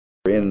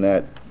In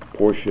that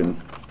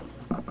portion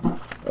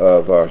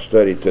of our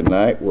study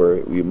tonight, where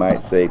you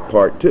might say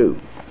part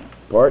two,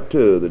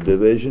 the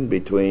division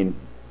between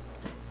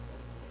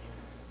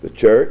the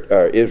church,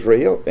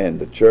 Israel and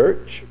the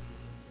church,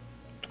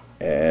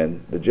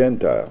 and the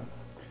Gentile.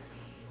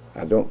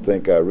 I don't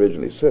think I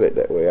originally said it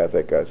that way. I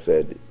think I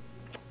said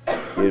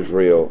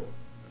Israel,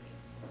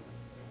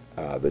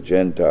 the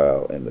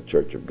Gentile, and the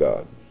Church of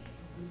God.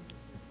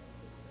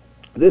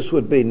 This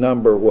would be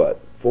number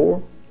what?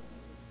 4?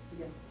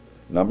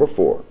 Number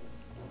 4.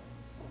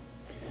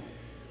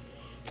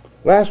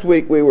 Last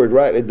week we were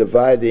rightly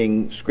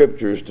dividing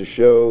scriptures to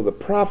show the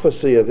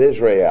prophecy of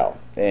Israel.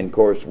 And of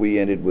course we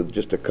ended with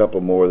just a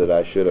couple more that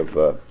I should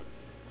have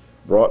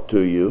brought to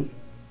you.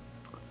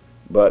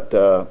 But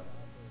the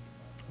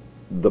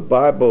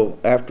Bible,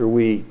 after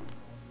we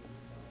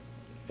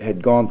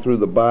had gone through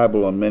the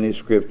Bible on many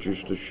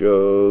scriptures to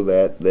show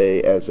that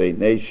they, as a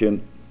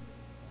nation,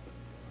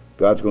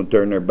 God's going to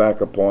turn their back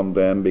upon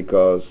them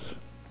because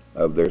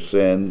of their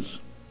sins,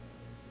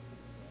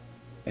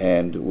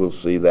 and we'll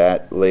see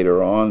that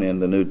later on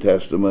in the New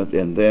Testament,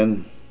 and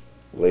then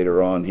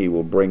later on He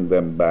will bring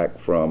them back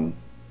from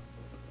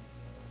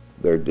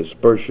their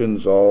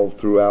dispersions all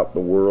throughout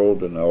the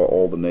world and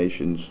all the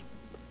nations,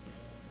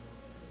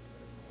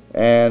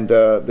 and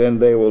then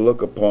they will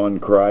look upon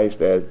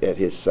Christ at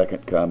His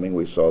second coming.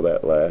 We saw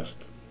that last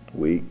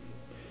week.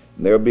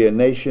 And there'll be a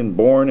nation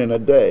born in a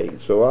day.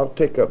 So I'll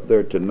take up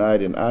there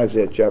tonight in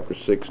Isaiah chapter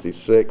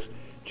 66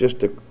 just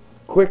to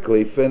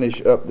quickly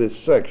finish up this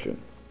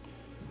section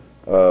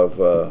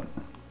of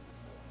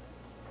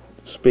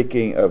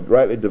speaking of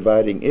rightly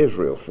dividing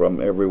Israel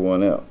from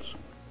everyone else.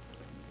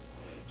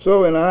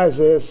 So in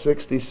Isaiah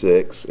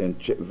 66, in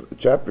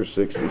chapter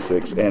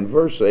 66 and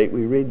verse 8,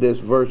 we read this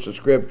verse of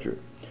Scripture.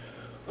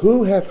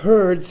 Who hath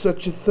heard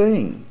such a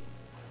thing?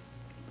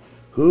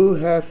 Who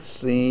hath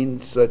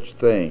seen such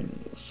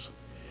things?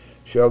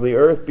 Shall the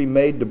earth be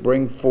made to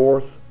bring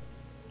forth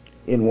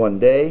in one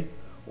day,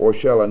 or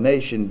shall a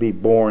nation be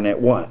born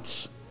at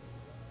once?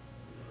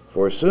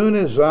 For as soon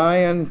as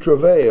Zion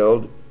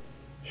travailed,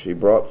 she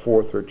brought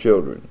forth her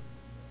children.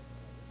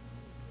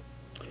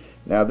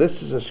 Now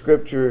this is a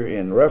scripture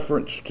in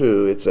reference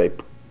to,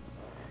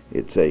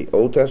 it's a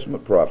Old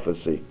Testament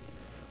prophecy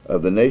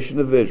of the nation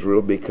of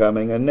Israel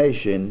becoming a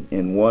nation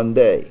in one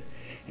day.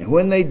 And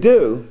when they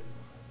do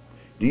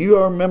you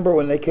remember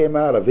when they came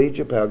out of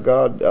Egypt, how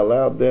God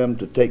allowed them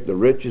to take the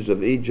riches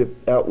of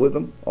Egypt out with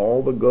them,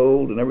 all the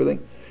gold and everything?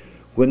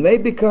 When they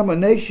become a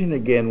nation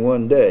again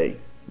one day,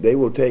 they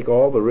will take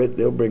all the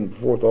they'll bring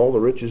forth all the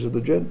riches of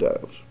the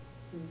Gentiles.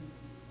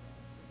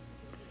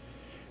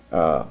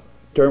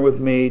 Turn with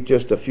me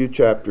just a few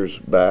chapters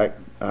back,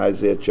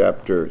 Isaiah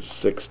chapter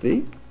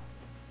 60.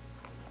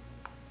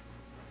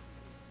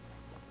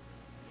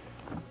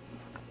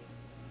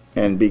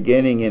 And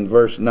beginning in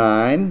verse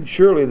 9,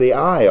 surely the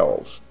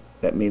isles,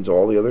 that means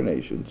all the other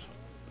nations,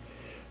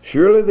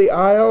 surely the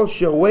isles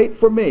shall wait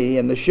for me,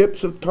 and the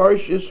ships of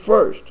Tarshish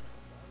first,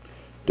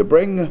 to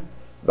bring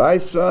thy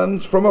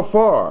sons from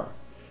afar,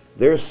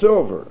 their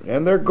silver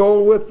and their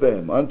gold with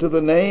them, unto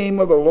the name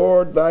of the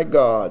Lord thy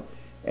God,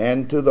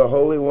 and to the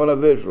Holy One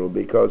of Israel,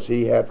 because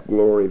he hath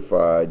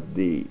glorified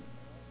thee.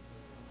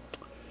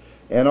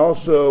 And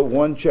also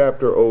one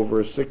chapter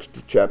over,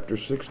 chapter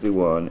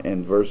 61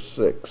 and verse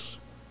 6.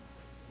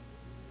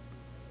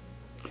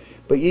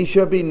 But ye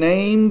shall be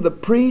named the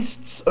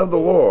priests of the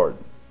Lord.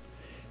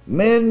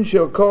 Men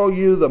shall call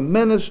you the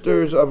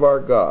ministers of our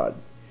God.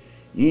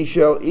 Ye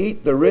shall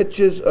eat the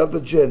riches of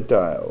the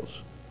Gentiles,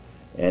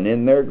 and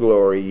in their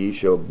glory ye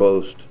shall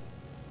boast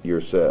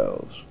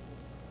yourselves.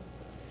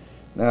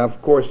 Now,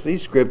 of course,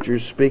 these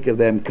scriptures speak of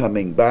them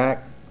coming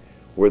back,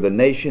 where the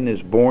nation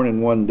is born in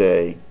one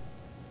day,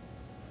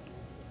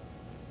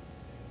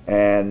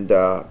 and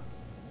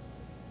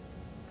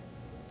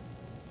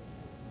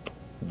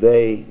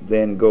they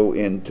then go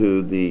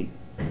into the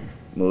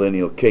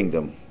millennial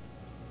kingdom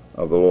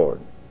of the Lord.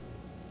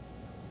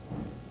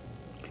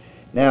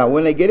 Now,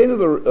 when they get into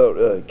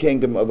the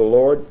kingdom of the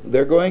Lord,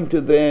 they're going to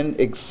then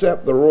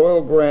accept the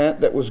royal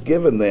grant that was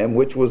given them,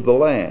 which was the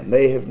land.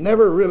 They have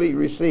never really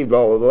received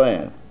all of the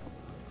land.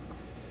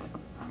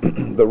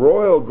 The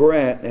royal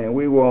grant, and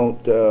we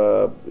won't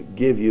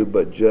give you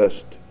but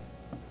just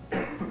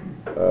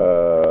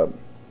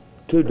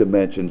 2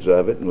 dimensions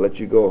of it, and let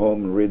you go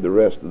home and read the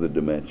rest of the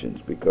dimensions,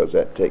 because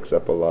that takes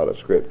up a lot of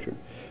scripture.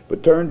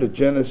 But turn to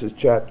Genesis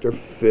chapter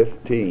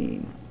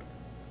 15.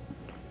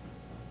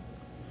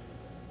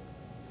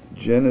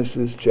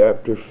 Genesis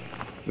chapter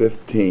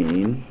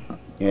 15,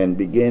 and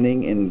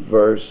beginning in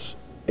verse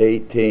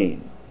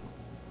 18.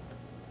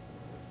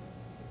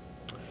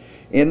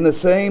 In the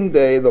same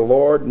day the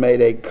Lord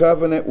made a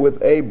covenant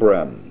with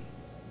Abram,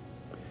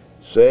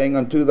 saying,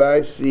 unto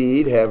thy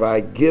seed have I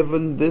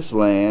given this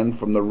land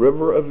from the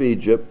river of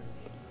Egypt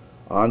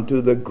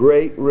unto the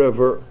great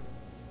river,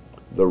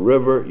 the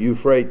river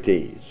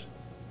Euphrates.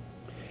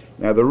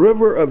 Now the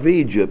river of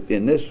Egypt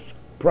in this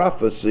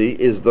prophecy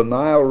is the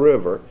Nile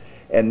River,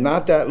 and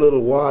not that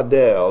little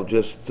Waddell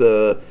just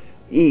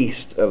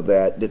east of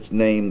that that's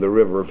named the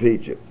River of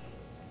Egypt.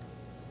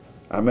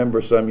 I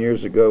remember some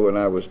years ago when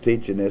I was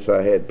teaching this,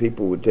 I had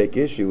people would take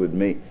issue with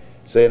me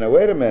saying, now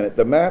wait a minute,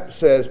 the map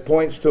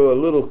points to a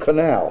little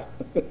canal.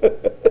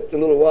 It's a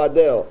little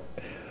Waddell.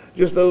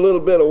 Just a little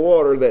bit of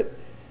water that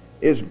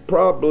is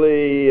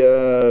probably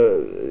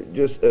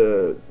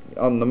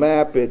on the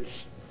map, it's,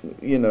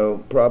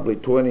 probably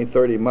 20,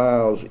 30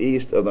 miles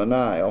east of the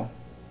Nile.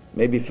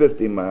 Maybe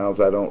 50 miles,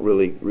 I don't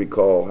really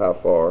recall how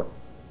far.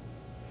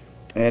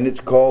 And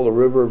it's called the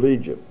River of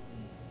Egypt.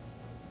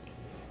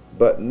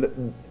 But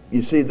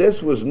you see,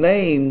 this was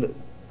named,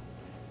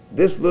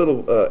 this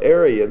little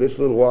area, this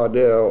little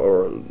Waddell,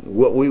 or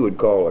what we would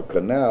call a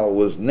canal,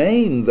 was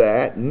named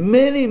that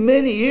many,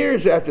 many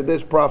years after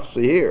this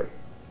prophecy here.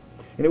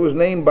 And it was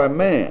named by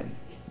man.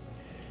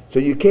 So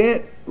you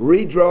can't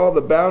redraw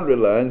the boundary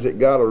lines that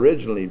God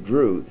originally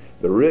drew.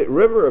 The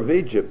River of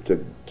Egypt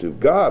to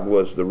God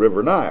was the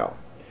River Nile.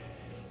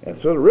 And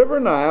so the River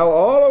Nile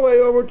all the way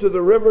over to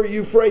the River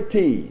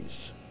Euphrates.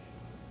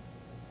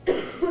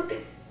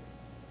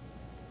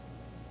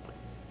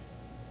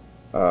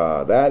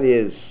 That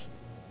is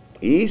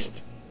east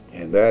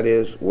and that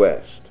is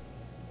west.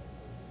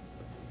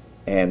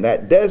 And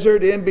that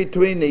desert in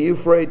between the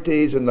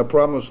Euphrates and the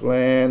Promised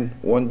Land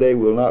one day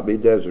will not be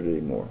desert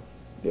anymore.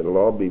 It'll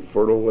all be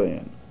fertile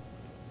land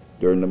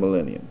during the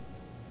millennium.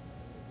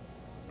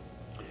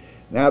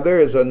 Now there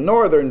is a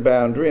northern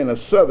boundary and a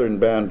southern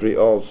boundary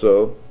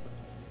also,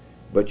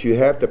 but you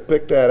have to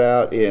pick that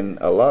out in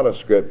a lot of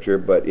scripture.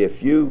 But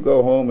if you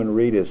go home and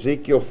read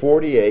Ezekiel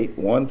 48,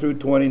 1 through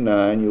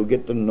 29, you'll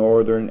get the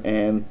northern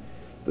and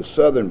the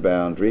southern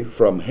boundary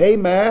from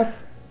Hamath,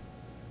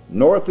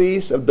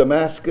 northeast of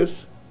Damascus,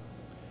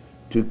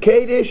 to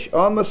Kadesh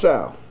on the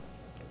south.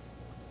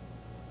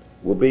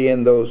 Will be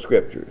in those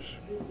scriptures,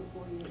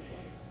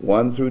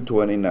 1 through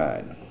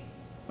 29.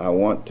 I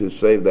want to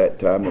save that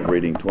time of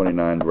reading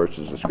 29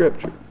 verses of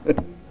scripture.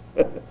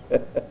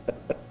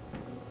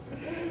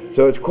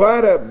 So it's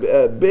quite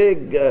a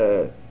big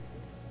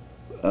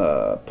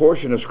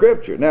portion of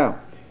scripture. Now,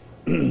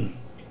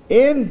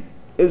 in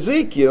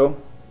Ezekiel,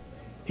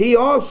 he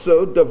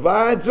also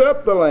divides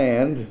up the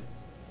land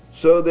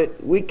so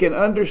that we can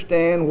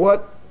understand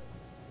what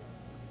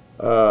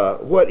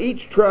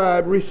each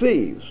tribe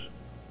receives.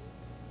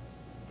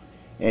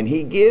 And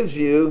he gives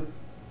you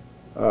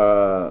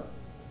the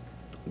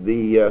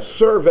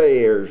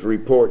surveyor's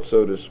report,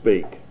 so to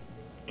speak.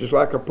 Just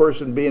like a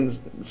person being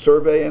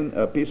surveying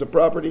a piece of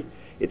property.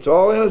 It's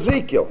all in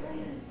Ezekiel.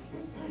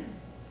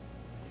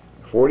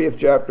 40th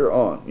chapter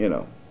on,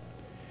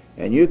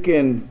 And you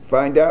can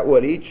find out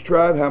what each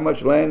tribe, how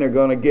much land they're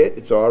going to get.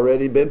 It's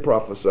already been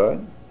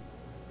prophesied.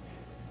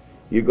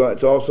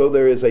 It's also,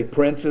 there is a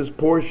prince's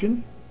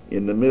portion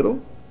in the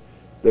middle.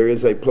 There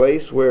is a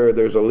place where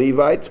there's a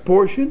Levite's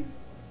portion.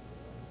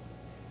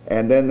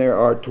 And then there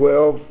are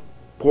 12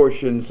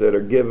 portions that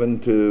are given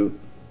to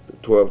the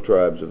 12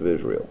 tribes of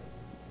Israel.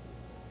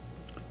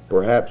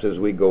 Perhaps as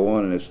we go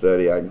on in this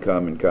study, I can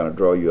come and kind of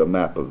draw you a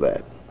map of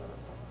that.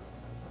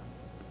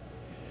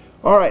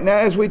 All right, now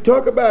as we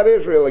talk about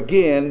Israel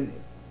again,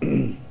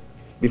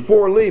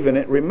 before leaving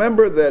it,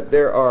 remember that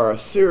there are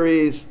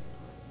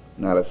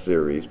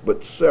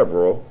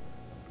several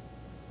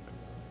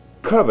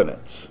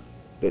covenants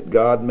that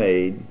God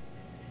made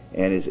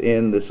and is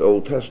in this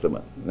Old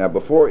Testament. Now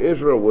before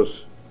Israel of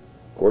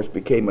course,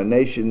 became a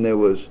nation, there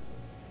was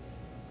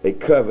a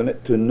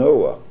covenant to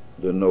Noah,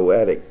 the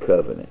Noahic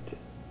covenant.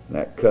 And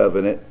that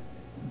covenant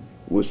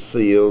was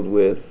sealed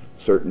with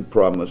certain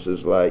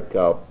promises like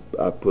I'll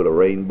put a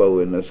rainbow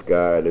in the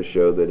sky to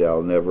show that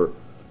I'll never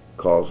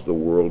cause the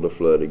world to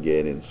flood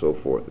again, and so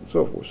forth and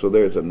so forth. So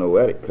there's a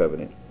Noahic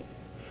covenant.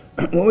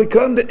 When we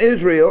come to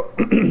Israel,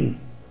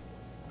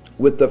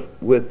 with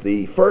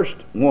the first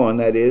one,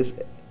 that is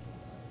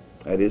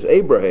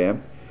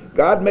Abraham,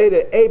 God made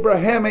an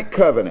Abrahamic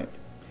covenant,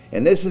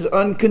 and this is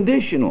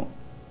unconditional.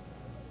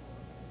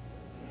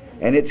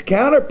 And its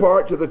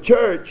counterpart to the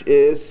church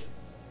is,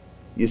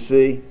 you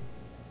see,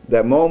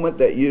 that moment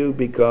that you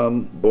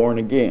become born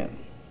again.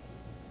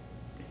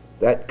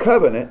 That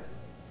covenant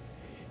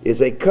is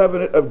a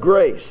covenant of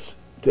grace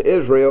to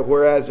Israel,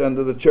 whereas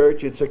under the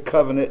church it's a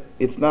covenant.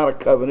 It's not a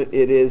covenant,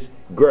 it is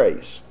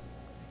grace.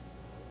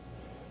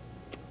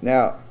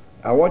 Now,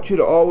 I want you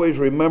to always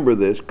remember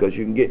this, because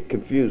you can get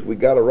confused. We've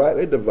got to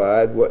rightly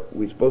divide what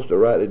we're supposed to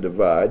rightly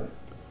divide.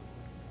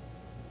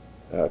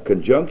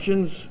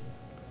 Conjunctions,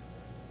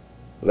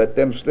 let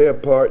them stay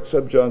apart.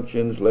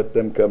 Subjunctions, let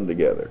them come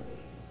together.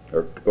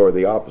 Or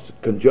the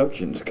opposite.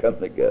 Conjunctions come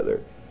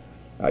together,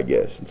 I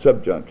guess. And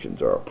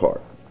subjunctions are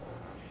apart.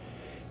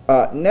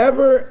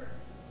 Never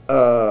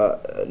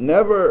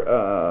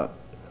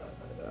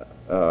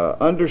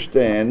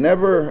understand,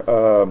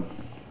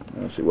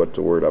 let's see what's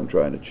the word I'm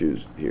trying to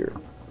choose here.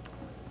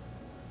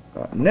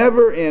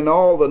 Never in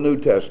all the New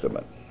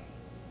Testament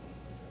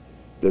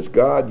does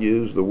God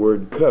use the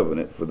word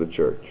covenant for the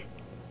church.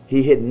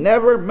 He had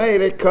never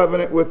made a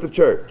covenant with the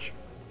church.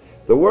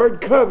 The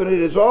word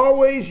covenant is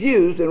always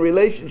used in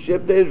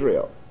relationship to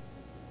Israel.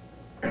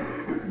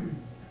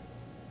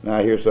 Now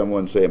I hear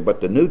someone saying,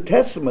 but the New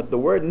Testament, the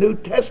word New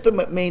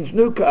Testament means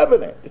New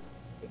Covenant.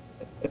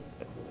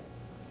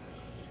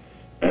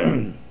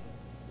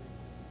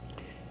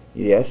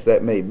 Yes,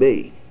 that may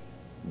be,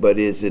 but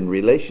is in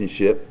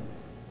relationship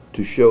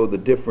to show the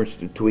difference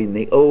between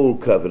the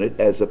Old Covenant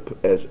as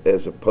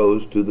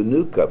opposed to the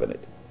New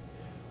Covenant,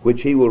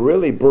 which he will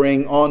really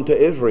bring onto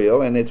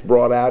Israel, and it's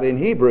brought out in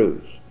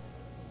Hebrews,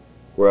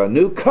 where a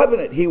new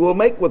covenant he will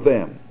make with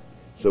them.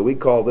 So we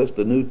call this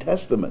the New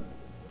Testament.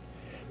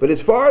 But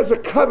as far as a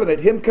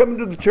covenant, him coming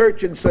to the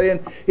church and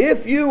saying,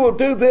 if you will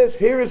do this,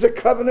 here is a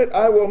covenant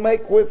I will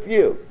make with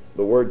you.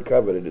 The word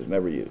covenant is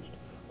never used,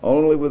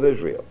 only with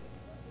Israel.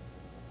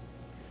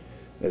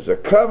 There's a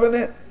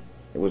covenant.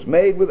 It was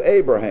made with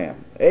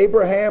Abraham.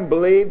 Abraham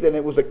believed, and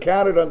it was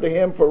accounted unto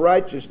him for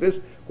righteousness.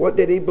 What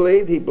did he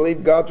believe? He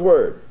believed God's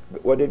word.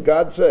 What did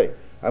God say?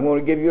 I'm going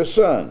to give you a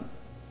son.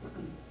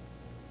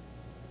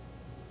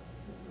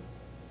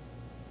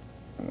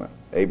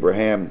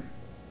 Abraham,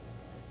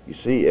 you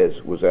see,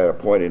 was at a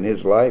point in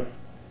his life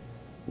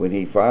when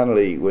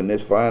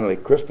this finally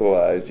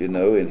crystallized,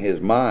 in his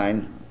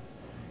mind.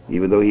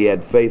 Even though he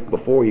had faith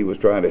before, he was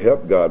trying to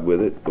help God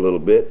with it a little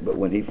bit. But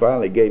when he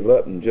finally gave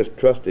up and just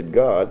trusted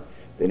God,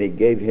 then he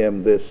gave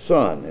him this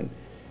son. And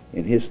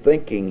in his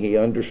thinking, he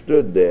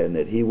understood then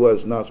that he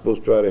was not supposed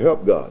to try to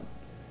help God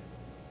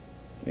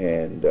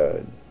and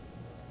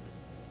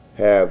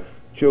have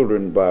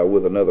children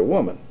with another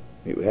woman.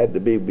 It had to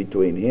be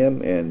between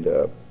him and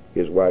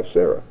his wife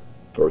Sarah,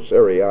 or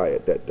Sarai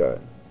at that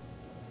time.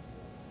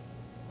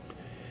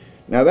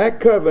 Now that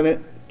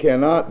covenant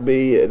cannot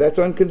be, that's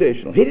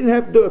unconditional. He didn't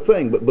have to do a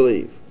thing but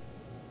believe.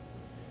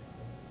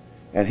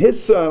 And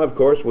his son, of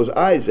course, was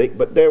Isaac,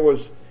 but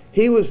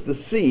he was the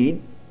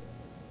seed,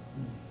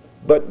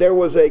 but there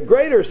was a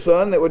greater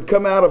son that would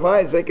come out of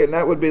Isaac, and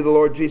that would be the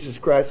Lord Jesus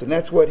Christ, and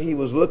that's what he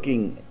was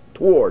looking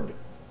toward.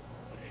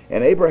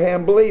 And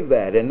Abraham believed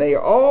that, and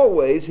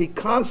he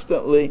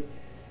constantly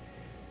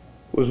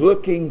was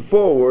looking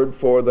forward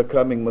for the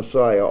coming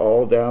Messiah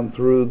all down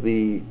through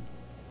the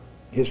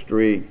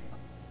history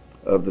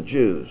of the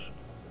Jews.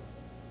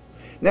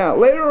 Now,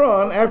 later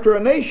on, after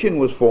a nation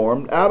was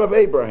formed out of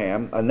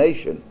Abraham, a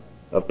nation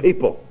of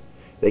people,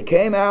 they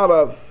came out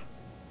of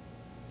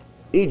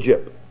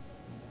Egypt.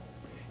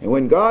 And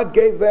when God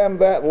gave them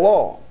that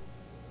law,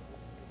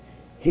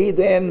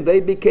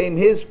 they became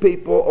his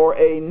people, or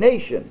a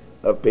nation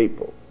of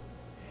people.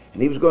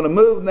 And he was going to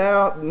move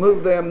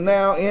them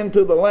now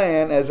into the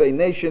land as a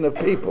nation of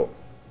people.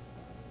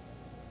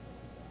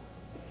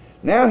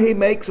 Now he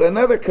makes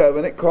another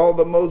covenant called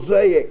the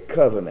Mosaic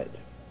covenant.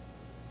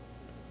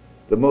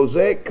 The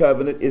Mosaic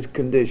covenant is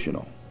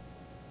conditional.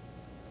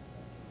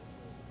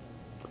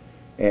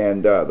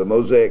 And the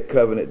Mosaic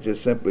covenant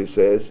just simply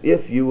says,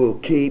 if you will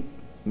keep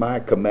my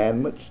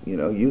commandments,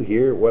 you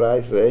hear what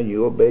I say, and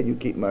you obey, you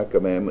keep my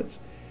commandments,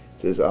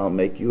 it says, I'll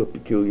make you a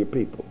peculiar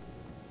people.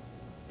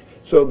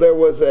 So there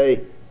was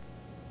a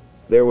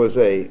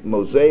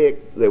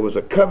Mosaic, there was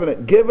a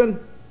covenant given,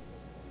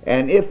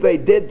 and if they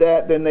did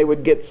that, then they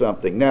would get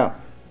something. Now,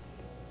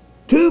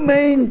 two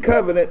main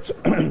covenants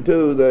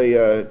to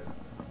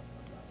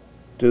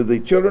the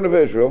children of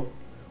Israel,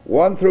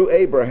 one through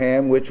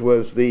Abraham, which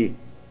was the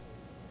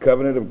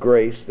covenant of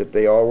grace that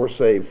they all were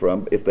saved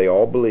from, if they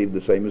all believed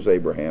the same as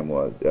Abraham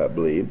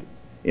believed,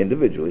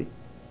 individually,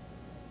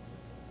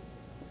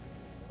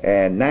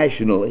 and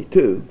nationally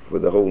too, for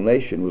the whole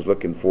nation was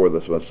looking for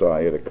this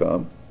Messiah to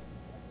come.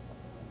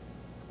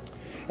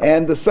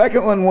 And the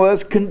second one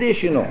was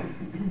conditional.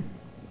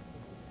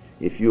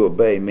 If you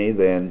obey me,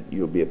 then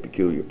you'll be a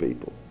peculiar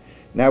people.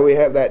 Now we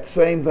have that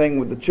same thing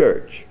with the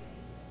church.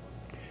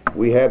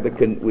 We have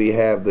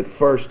the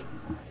first,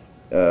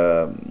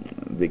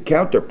 the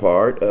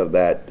counterpart of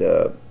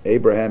that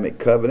Abrahamic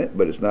covenant,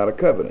 but it's not a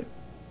covenant.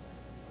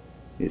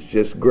 It's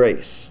just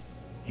grace.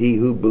 He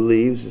who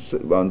believes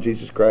on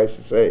Jesus Christ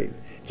is saved.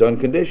 It's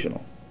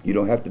unconditional. You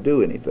don't have to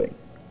do anything.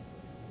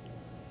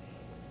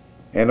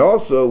 And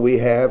also we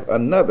have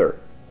another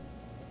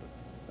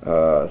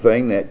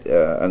thing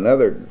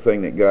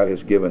that God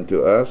has given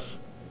to us.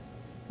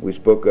 We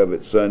spoke of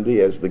it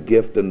Sunday as the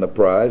gift and the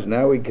prize.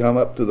 Now we come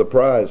up to the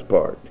prize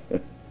part.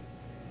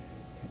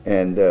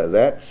 And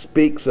that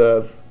speaks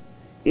of,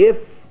 if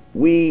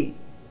we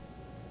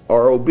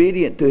are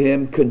obedient to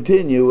him,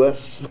 continuous,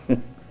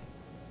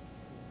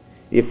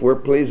 if we're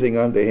pleasing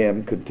unto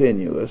him,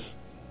 continuous,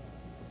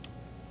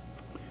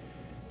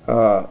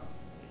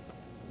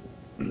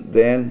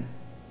 then,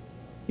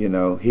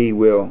 he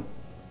will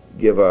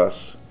give us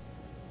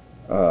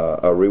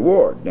a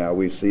reward. Now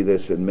we see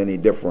this in many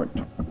different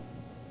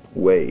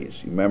ways.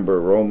 You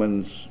remember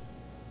Romans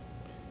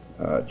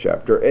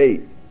chapter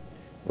 8,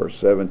 verse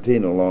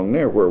 17, along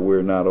there, where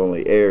we're not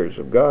only heirs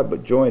of God,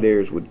 but joint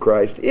heirs with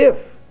Christ, if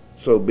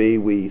so be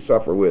we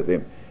suffer with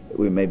him, that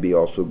we may be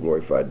also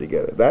glorified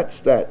together. That's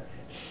that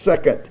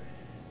second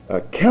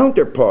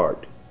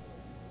counterpart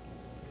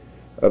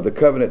of the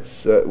covenants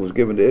was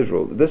given to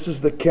Israel. This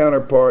is the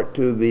counterpart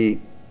to the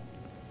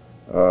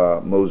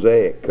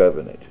Mosaic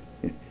covenant.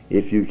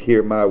 if you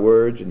hear my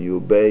words and you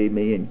obey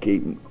me and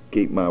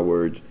keep my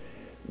words,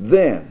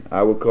 then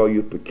I will call you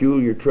a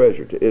peculiar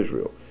treasure to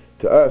Israel.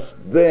 To us,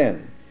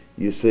 then,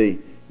 you see,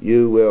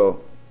 you will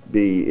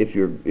be, if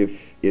you're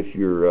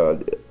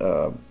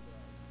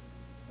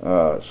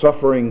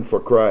suffering for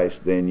Christ,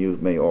 then you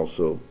may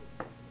also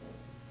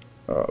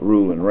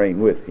rule and reign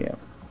with him.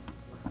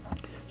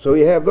 So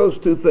you have those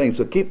two things.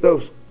 So keep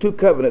those two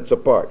covenants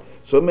apart.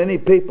 So many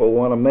people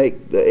want to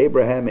make the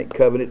Abrahamic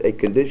covenant a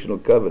conditional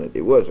covenant.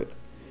 It wasn't.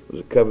 It was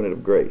a covenant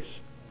of grace.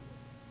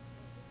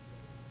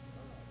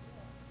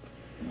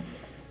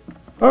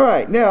 All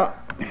right, now,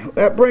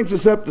 that brings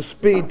us up to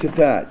speed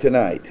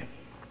tonight.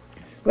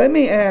 Let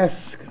me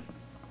ask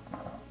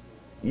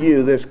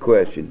you this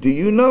question. Do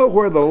you know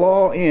where the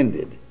law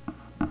ended?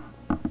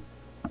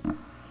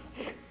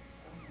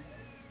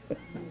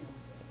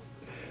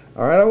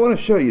 All right, I want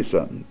to show you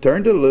something.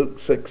 Turn to Luke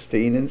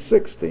 16 and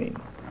 16.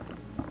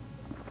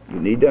 You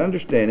need to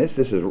understand this.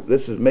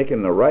 This is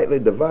making a rightly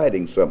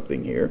dividing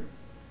something here.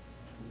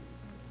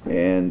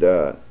 And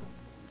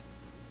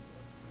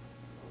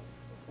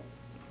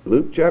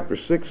Luke chapter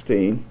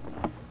 16.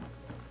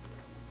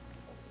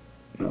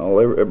 Now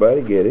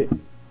everybody get it.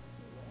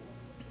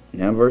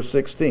 Now verse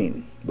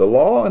 16. The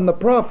law and the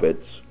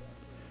prophets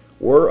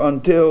were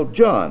until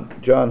John.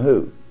 John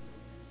who?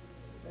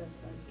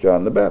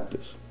 John the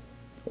Baptist.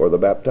 Or the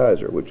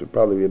baptizer, which would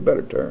probably be a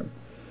better term.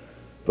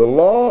 The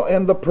law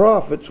and the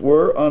prophets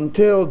were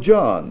until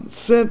John.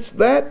 Since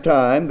that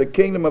time the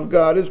kingdom of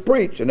God is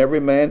preached, and every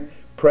man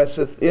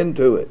presseth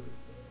into it.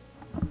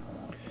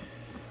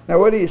 Now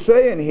what he's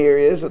saying here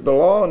is that the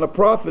law and the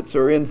prophets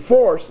are in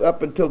force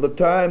up until the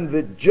time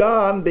that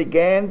John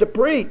began to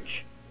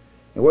preach.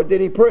 And what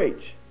did he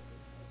preach?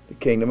 The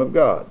kingdom of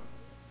God.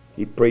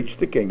 He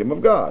preached the kingdom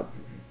of God.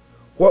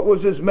 What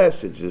was his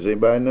message? Does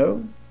anybody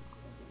know?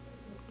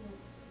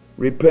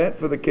 Repent,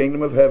 for the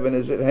kingdom of heaven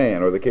is at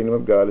hand, or the kingdom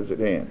of God is at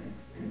hand.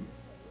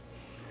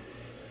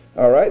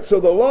 All right, so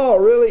the law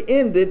really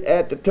ended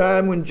at the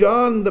time when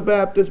John the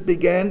Baptist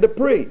began to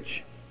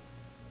preach.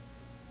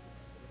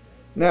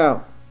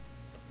 Now,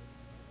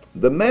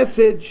 the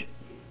message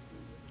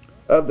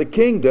of the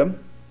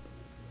kingdom,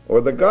 or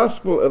the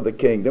gospel of the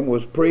kingdom,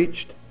 was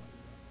preached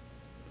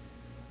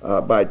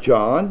by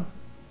John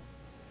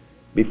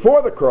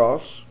before the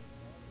cross,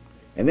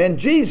 and then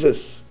Jesus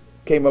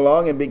came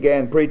along and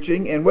began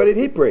preaching, and what did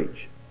he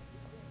preach?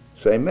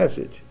 Same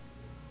message.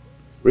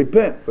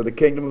 Repent, for the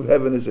kingdom of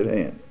heaven is at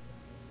hand.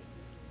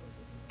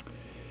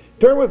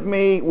 Turn with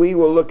me, we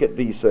will look at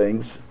these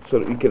things so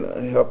that we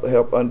can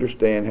help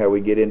understand how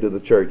we get into the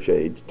church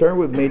age. Turn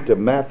with me to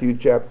Matthew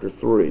chapter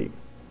 3.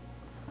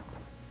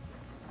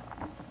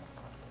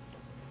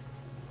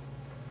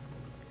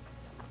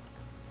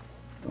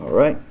 All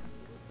right.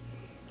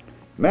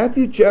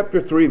 Matthew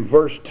chapter 3,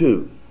 verse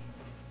 2.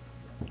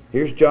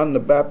 Here's John the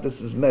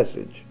Baptist's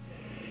message.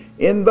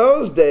 In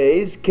those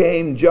days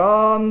came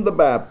John the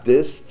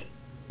Baptist,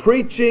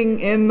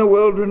 preaching in the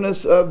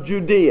wilderness of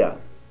Judea,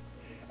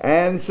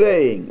 and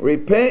saying,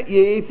 Repent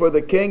ye, for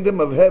the kingdom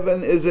of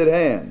heaven is at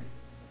hand.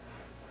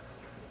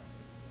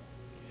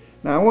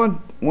 Now I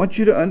want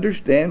you to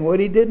understand what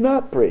he did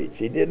not preach.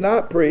 He did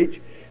not preach,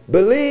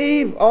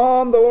 Believe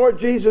on the Lord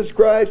Jesus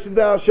Christ and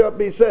thou shalt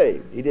be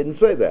saved. He didn't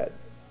say that.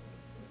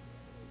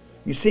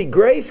 You see,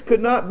 grace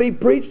could not be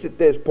preached at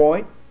this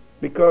point,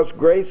 because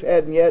grace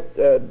had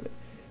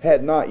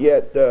not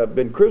yet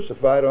been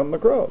crucified on the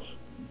cross.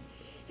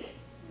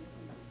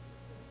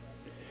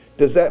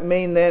 Does that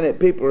mean then that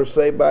people are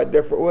saved by a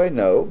different way?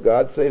 No.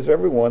 God saves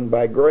everyone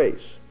by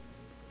grace.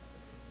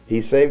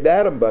 He saved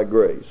Adam by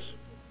grace.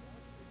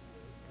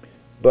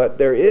 But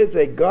there is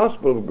a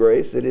gospel of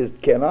grace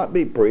that cannot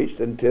be preached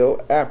until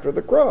after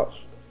the cross.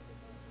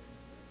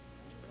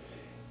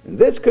 And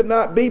this could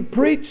not be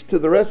preached to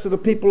the rest of the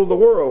people of the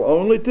world,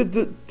 only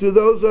to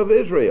those of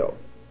Israel.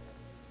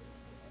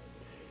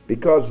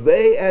 Because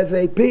they, as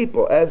a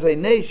people, as a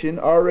nation,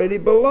 already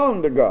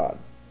belonged to God.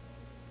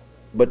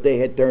 But they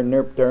had turned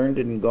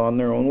and gone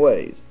their own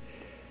ways.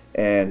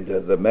 And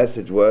the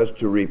message was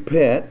to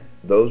repent,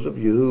 those of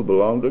you who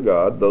belong to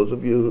God, those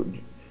of you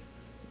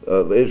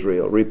of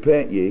Israel,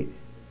 repent ye,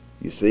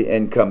 you see,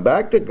 and come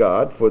back to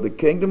God, for the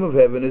kingdom of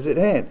heaven is at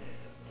hand.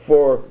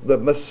 For the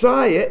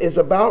Messiah is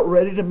about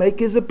ready to make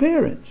his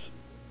appearance.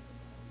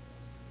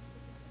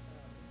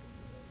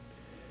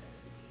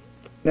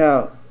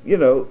 Now, you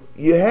know,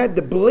 you had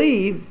to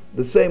believe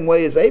the same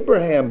way as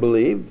Abraham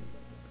believed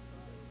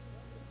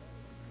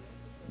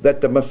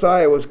that the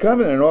Messiah was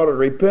coming in order to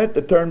repent,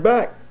 to turn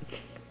back.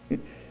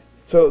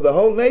 So the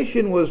whole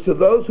nation was to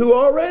those who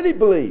already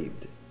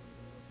believed.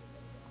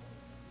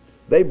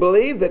 They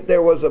believed that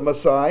there was a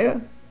Messiah.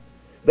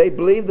 They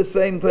believed the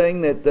same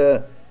thing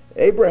that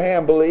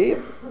Abraham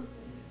believed,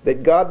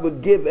 that God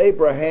would give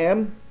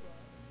Abraham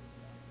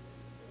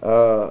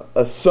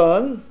a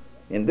son.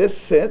 In this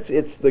sense,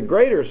 it's the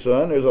greater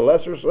son. There's a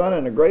lesser son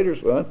and a greater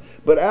son.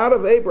 But out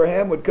of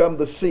Abraham would come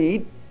the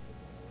seed,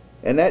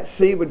 and that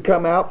seed would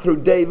come out through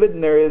David.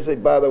 And there is,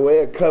 by the way,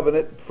 a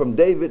covenant from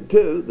David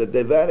too, the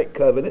Davidic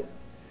covenant,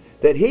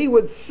 that he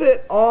would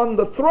sit on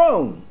the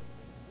throne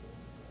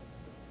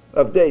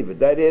of David.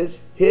 That is,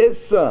 his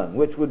son,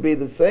 which would be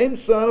the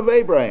same son of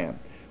Abraham,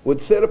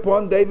 would sit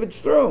upon David's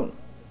throne.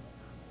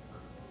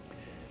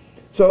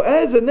 So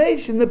as a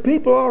nation, the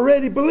people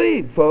already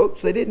believed,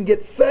 folks. They didn't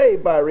get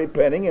saved by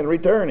repenting and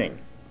returning.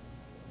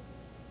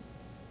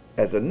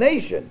 As a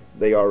nation,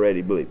 they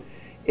already believed.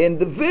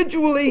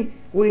 Individually,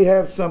 we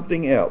have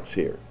something else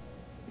here.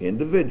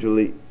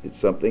 Individually, it's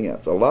something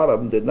else. A lot of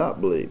them did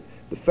not believe.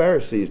 The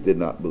Pharisees did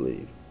not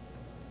believe.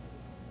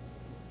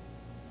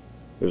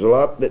 There's a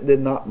lot that did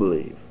not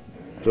believe.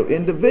 So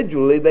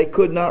individually, they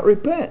could not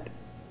repent.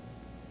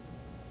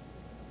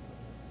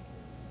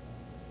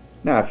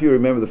 Now, if you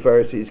remember, the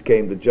Pharisees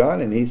came to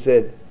John and he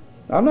said,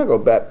 I'm not going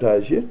to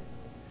baptize you.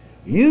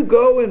 You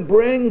go and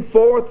bring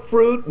forth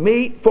fruit,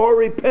 meat for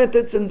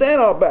repentance, and then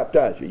I'll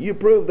baptize you. You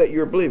prove that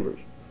you're believers.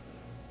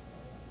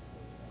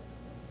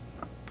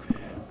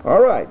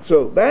 All right,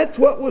 so that's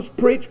what was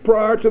preached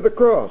prior to the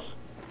cross.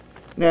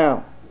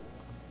 Now,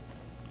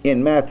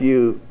 in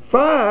Matthew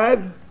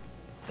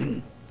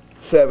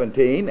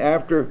 5:17,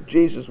 after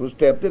Jesus was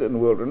tempted in the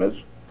wilderness,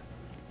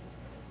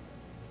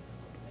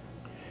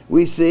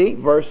 we see,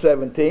 verse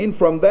 17,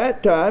 from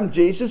that time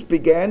Jesus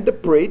began to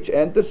preach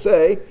and to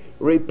say,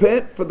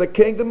 repent, for the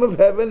kingdom of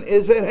heaven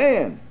is at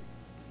hand.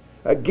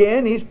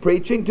 Again, he's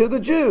preaching to the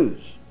Jews.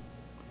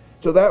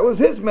 So that was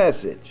his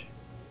message.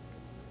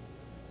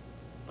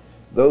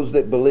 Those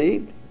that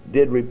believed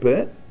did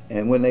repent,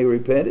 and when they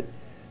repented,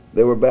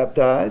 they were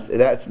baptized.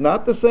 That's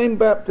not the same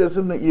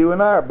baptism that you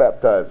and I are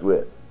baptized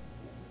with.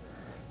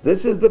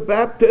 This is the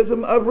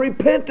baptism of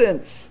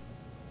repentance.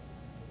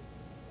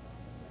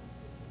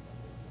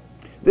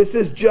 This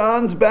is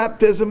John's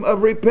baptism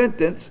of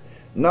repentance,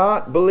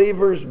 not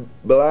believers'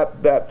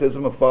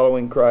 baptism of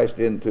following Christ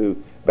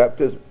into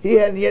baptism. He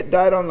hadn't yet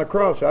died on the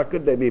cross. How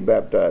could they be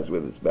baptized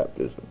with his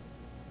baptism?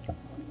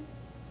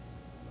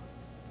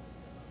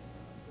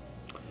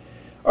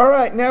 All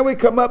right, now we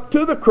come up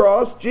to the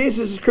cross.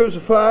 Jesus is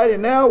crucified,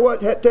 and now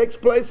what takes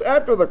place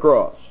after the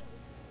cross?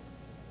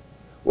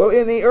 Well,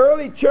 in the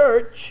early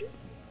church,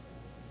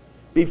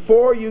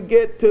 before you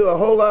get to a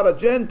whole lot of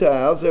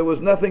Gentiles, there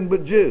was nothing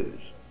but Jews.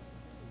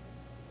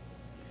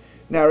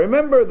 Now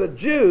remember, the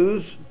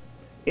Jews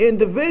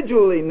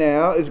individually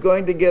now is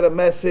going to get a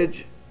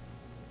message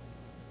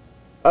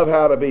of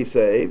how to be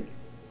saved,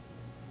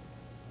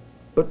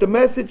 but the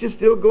message is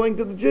still going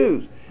to the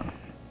Jews.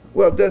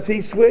 Well, does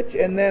he switch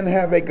and then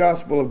have a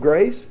gospel of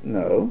grace?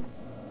 No.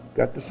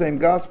 Got the same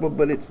gospel,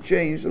 but it's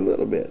changed a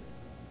little bit.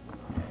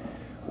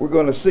 We're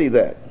going to see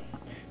that.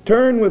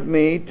 Turn with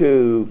me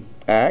to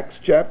Acts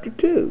chapter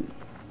 2.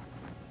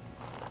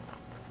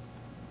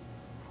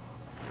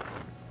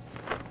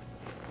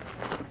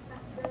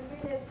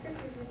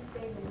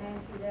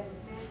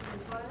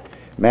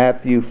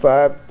 Matthew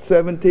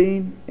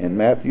 5:17 and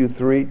Matthew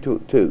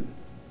 3:2.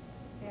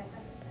 Yeah, I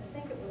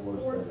think it was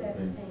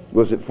 4:17.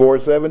 Was it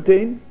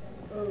 4:17?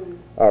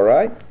 All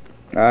right.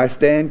 I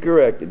stand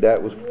corrected.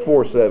 That was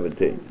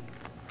 4:17.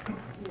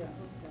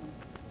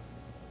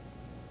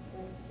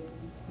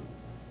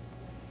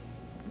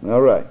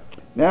 All right.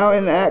 Now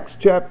in Acts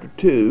chapter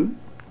 2,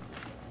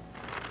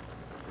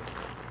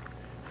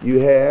 you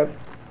have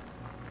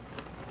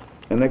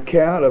an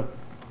account of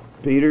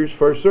Peter's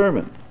first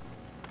sermon.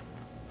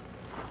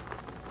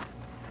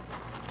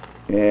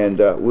 And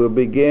we'll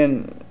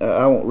begin,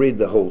 I won't read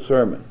the whole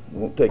sermon. It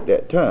won't take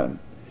that time.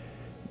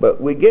 But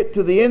we get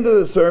to the end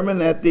of the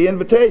sermon at the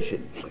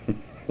invitation.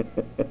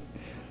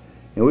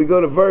 And we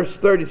go to verse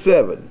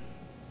 37.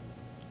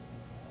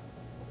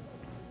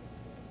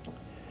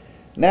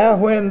 Now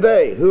when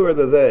they, who are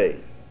the they?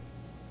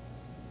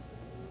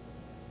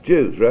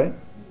 Jews, right?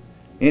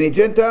 Any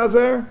Gentiles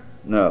there?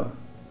 No.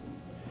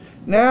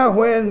 Now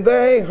when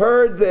they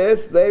heard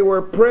this, they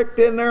were pricked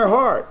in their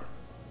heart.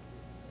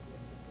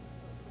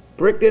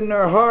 Pricked in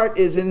their heart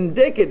is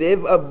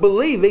indicative of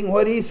believing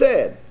what he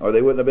said, or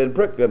they wouldn't have been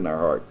pricked in their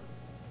heart.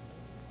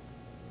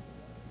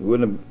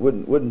 Wouldn't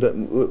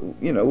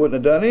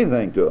have done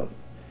anything to them.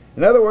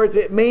 In other words,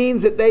 it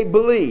means that they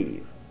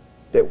believe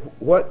that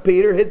what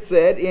Peter had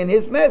said in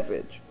his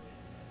message,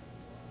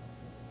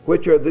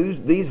 which are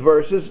these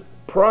verses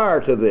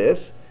prior to this,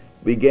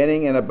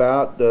 beginning in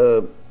about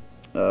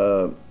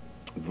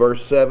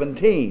verse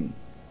 17.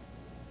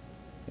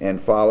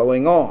 And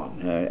following on.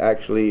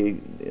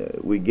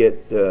 We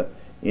get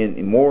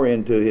more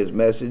into his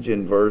message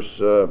in verse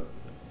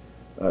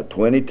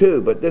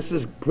 22. But this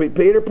is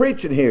Peter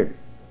preaching here.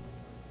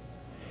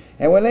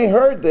 And when they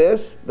heard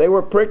this, they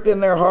were pricked in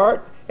their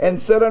heart,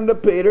 and said unto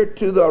Peter and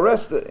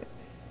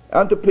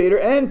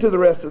to the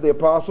rest of the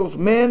apostles,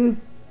 Men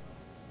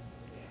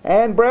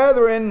and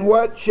brethren,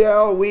 what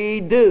shall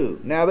we do?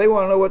 Now they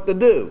want to know what to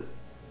do.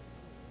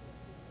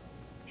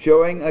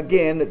 Showing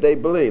again that they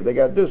believe. They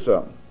got to do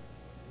something.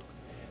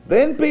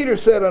 Then Peter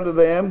said unto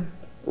them,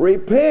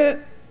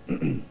 Repent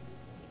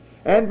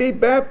and be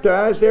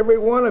baptized every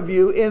one of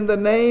you in the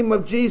name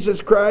of Jesus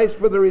Christ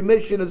for the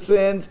remission of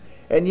sins,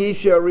 and ye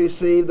shall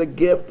receive the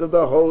gift of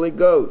the Holy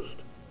Ghost.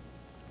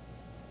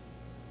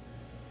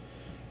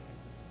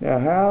 Now,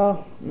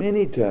 how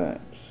many times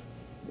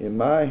in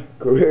my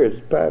career as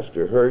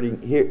pastor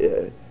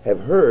have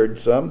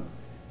heard some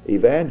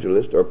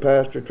evangelist or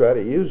pastor try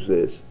to use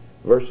this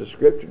verse of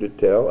Scripture to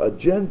tell a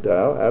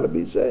Gentile how to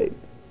be saved?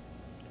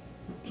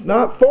 It's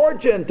not for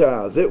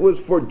Gentiles. It was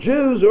for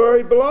Jews who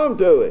already belonged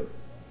to him.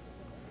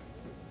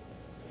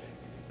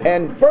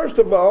 And first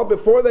of all,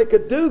 before they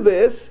could do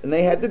this, and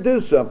they had to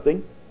do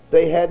something,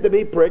 they had to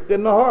be pricked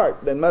in the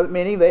heart,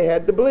 meaning they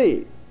had to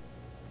believe.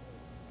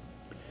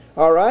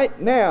 All right,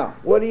 now,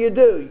 what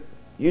do?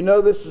 You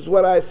know this is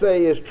what I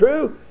say is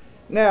true.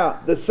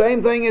 Now, the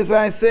same thing as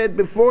I said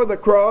before the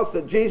cross,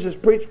 that Jesus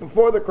preached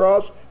before the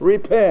cross,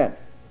 repent.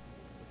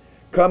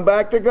 Come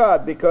back to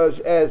God, because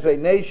as a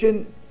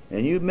nation,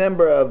 and you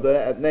member of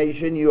that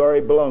nation, you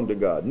already belong to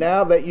God.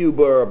 Now that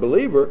you are a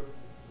believer,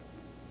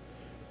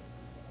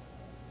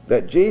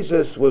 that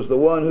Jesus was the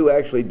one who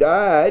actually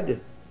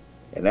died,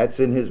 and that's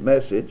in his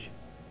message,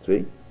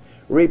 see?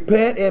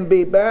 Repent and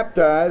be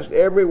baptized,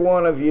 every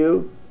one of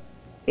you,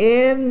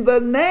 in the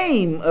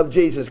name of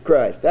Jesus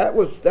Christ. That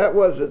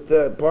wasn't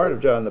part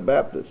of John the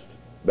Baptist's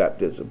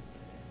baptism.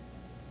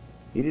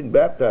 He didn't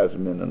baptize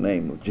them in the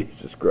name of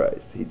Jesus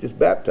Christ. He just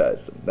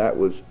baptized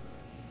them.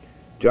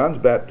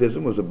 John's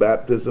baptism was a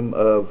baptism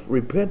of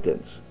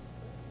repentance.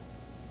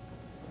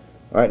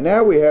 All right,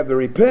 now we have the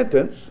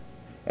repentance,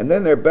 and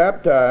then they're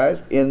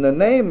baptized in the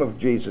name of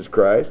Jesus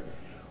Christ.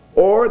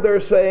 Or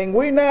they're saying,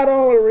 we not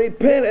only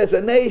repent as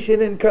a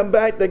nation and come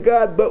back to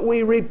God, but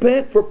we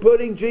repent for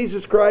putting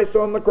Jesus Christ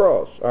on the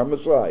cross, our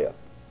Messiah.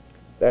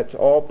 That's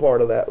all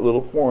part of that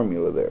little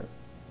formula there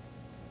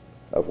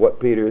of what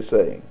Peter is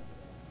saying.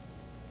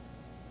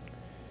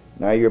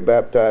 Now you're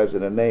baptized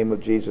in the name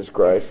of Jesus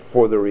Christ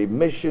for the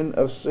remission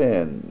of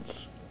sins,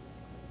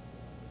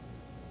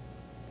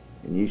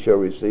 and ye shall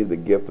receive the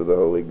gift of the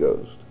Holy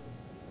Ghost.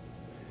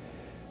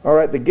 All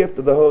right, the gift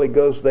of the Holy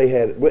Ghost they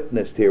had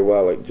witnessed here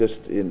just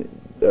in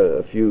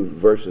a few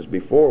verses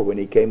before, when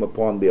he came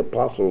upon the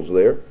apostles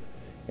there,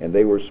 and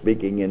they were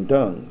speaking in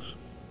tongues.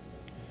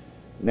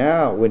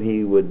 Now, when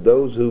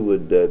those who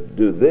would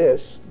do this,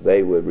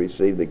 they would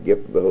receive the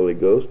gift of the Holy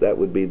Ghost. That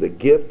would be the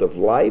gift of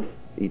life,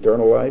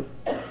 eternal life,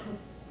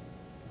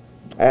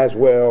 as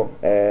well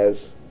as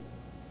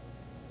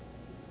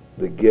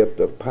the gift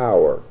of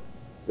power,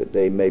 that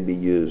they may be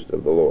used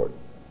of the Lord.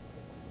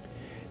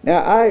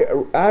 Now,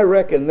 I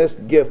reckon this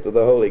gift of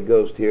the Holy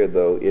Ghost here,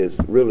 though, is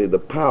really the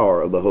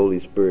power of the Holy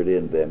Spirit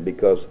in them,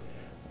 because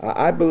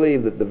I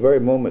believe that the very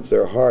moments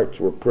their hearts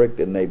were pricked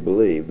and they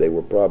believed, they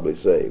were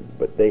probably saved.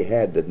 But they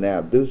had to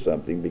now do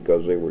something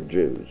because they were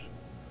Jews.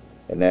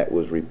 And that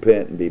was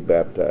repent and be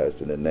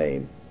baptized in the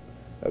name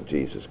of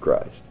Jesus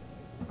Christ.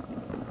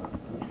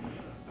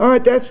 All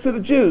right, that's to the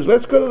Jews.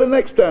 Let's go to the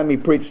next time he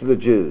preached to the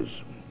Jews.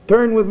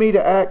 Turn with me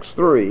to Acts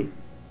 3,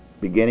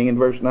 beginning in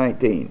verse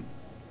 19.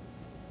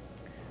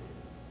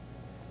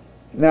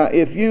 Now,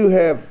 if you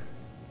have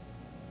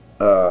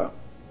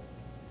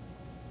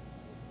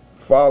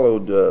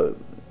followed, the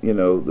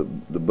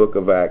book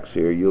of Acts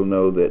here, you'll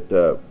know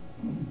that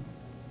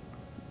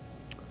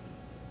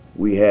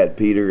we had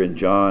Peter and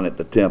John at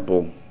the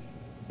temple,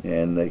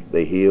 and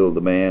they healed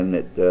the man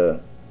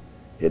that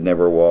had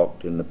never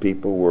walked, and the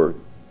people were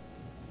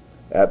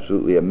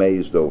absolutely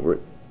amazed over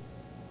it.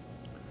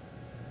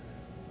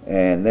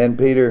 And then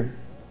Peter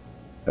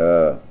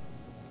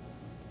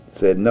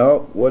said,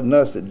 no, it wasn't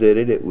us that did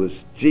it. It was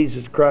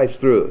Jesus Christ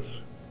through us.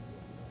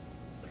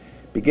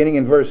 Beginning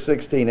in verse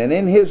 16, and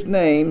in his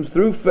name,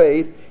 through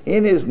faith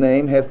in his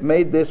name, hath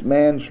made this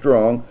man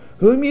strong,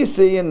 whom ye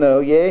see and know,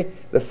 yea,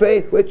 the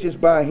faith which is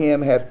by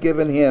him hath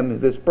given him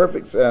this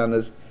perfect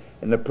soundness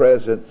in the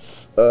presence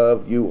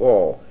of you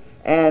all.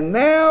 And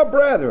now,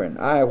 brethren,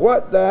 I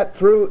wot that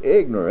through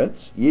ignorance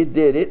ye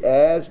did it,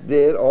 as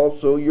did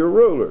also your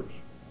rulers.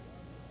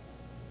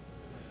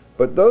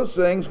 But those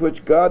things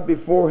which God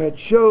before had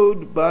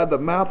showed by the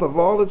mouth of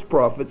all his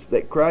prophets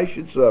that Christ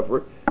should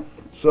suffer,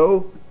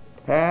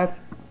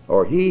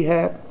 he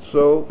hath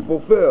so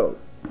fulfilled.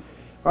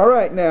 All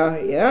right, now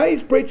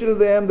he's preaching to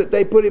them that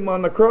they put him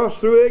on the cross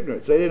through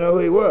ignorance. They didn't know who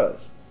he was.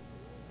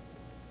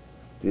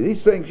 See,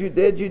 these things you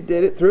did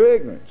it through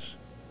ignorance.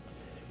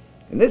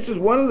 And this is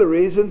one of the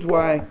reasons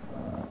why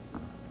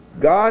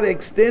God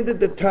extended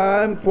the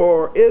time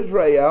for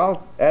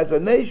Israel as a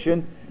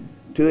nation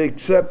to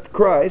accept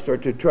Christ, or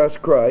to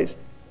trust Christ,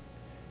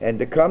 and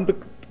to come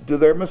to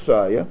their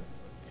Messiah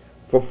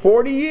for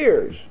 40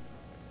 years.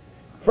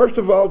 First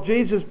of all,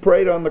 Jesus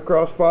prayed on the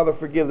cross, Father,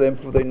 forgive them,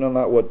 for they know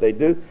not what they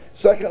do.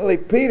 Secondly,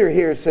 Peter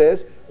here says,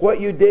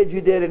 what you did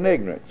in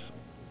ignorance.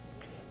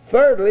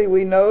 Thirdly,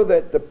 we know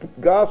that the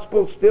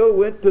gospel still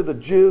went to the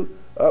Jew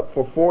up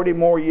for 40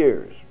 more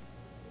years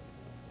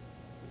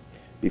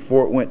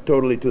before it went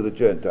totally to the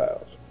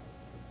Gentiles.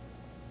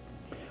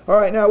 All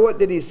right, now what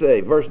did he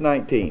say? Verse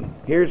 19.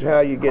 Here's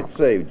how you get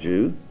saved,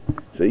 Jew.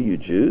 See, you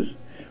Jews.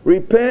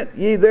 Repent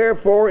ye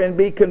therefore and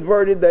be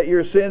converted, that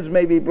your sins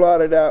may be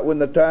blotted out when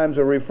the times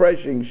of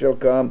refreshing shall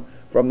come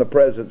from the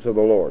presence of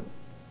the Lord.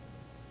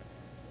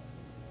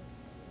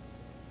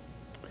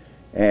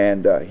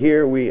 And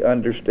here we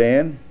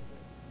understand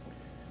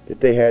that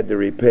they had to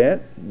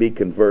repent, be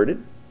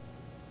converted.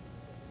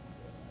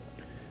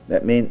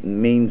 That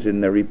means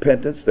in their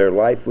repentance their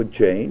life would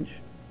change.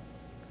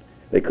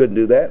 They couldn't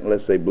do that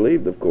unless they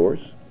believed, of course.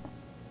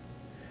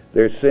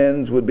 Their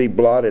sins would be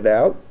blotted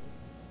out.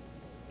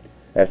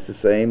 That's the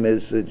same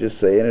as just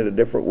saying it a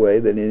different way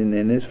than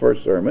in his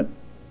first sermon.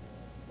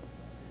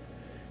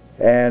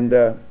 And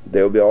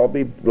they'll all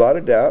be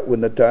blotted out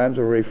when the times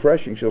of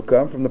refreshing shall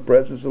come from the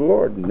presence of the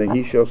Lord. And then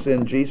he shall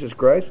send Jesus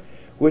Christ,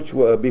 which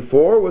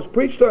before was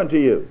preached unto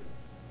you.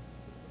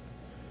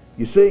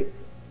 You see,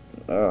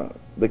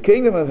 the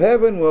kingdom of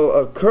heaven will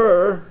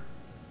occur.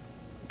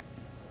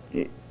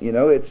 The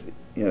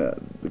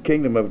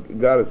kingdom of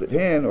God is at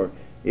hand, or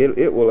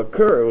it will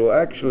occur. It will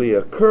actually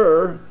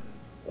occur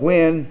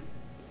when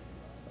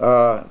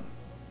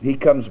he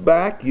comes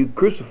back. You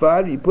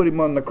crucified, you put him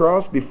on the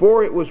cross.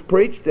 Before it was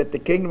preached that the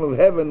kingdom of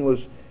heaven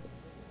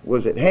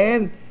was at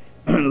hand,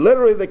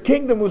 literally the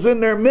kingdom was in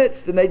their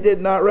midst, and they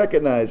did not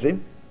recognize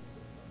him.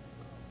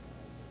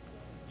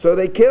 So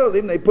they killed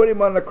him. They put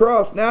him on the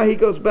cross. Now he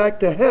goes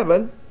back to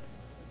heaven.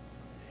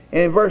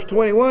 And in verse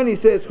 21 he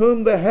says,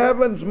 whom the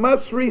heavens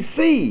must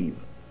receive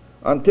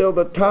until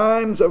the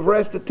times of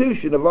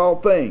restitution of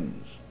all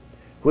things,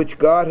 which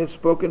God has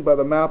spoken by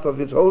the mouth of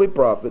his holy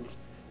prophets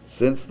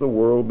since the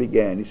world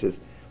began. He says,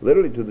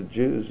 literally to the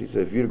Jews, he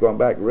says, if you'd have gone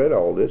back and read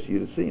all this,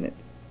 you'd have seen it.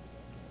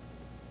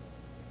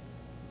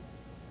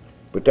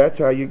 But that's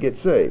how you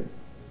get saved.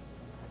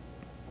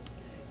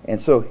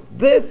 And so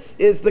this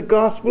is the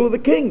gospel of the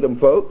kingdom,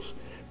 folks.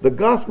 The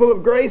gospel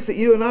of grace that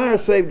you and I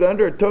are saved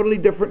under, a totally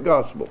different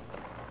gospel.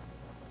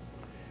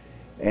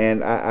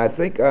 And I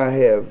think I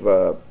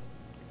have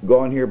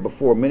gone here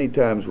before many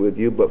times with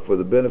you, but for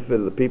the benefit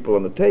of the people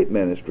on the tape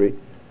ministry,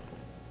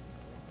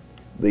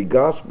 the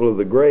gospel of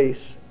the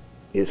grace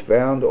is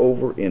found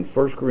over in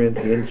 1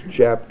 Corinthians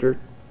chapter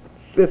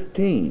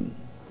 15.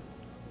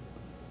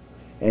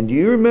 And do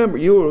you remember,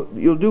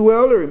 you'll do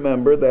well to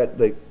remember that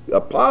the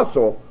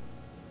apostle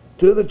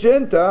to the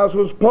Gentiles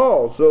was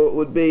Paul, so it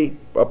would be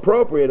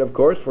appropriate, of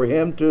course, for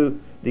him to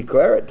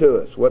declare it to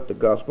us, what the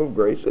gospel of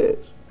grace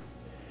is.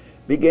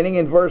 Beginning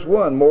in verse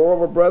 1,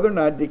 moreover, brethren,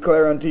 I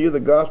declare unto you the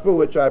gospel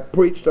which I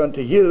preached unto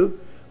you,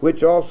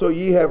 which also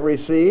ye have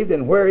received,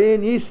 and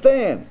wherein ye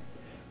stand,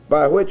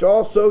 by which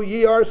also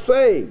ye are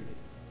saved,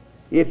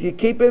 if ye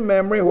keep in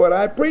memory what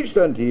I preached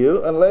unto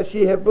you, unless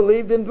ye have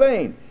believed in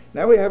vain.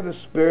 Now we have the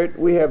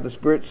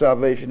Spirit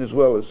salvation as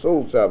well as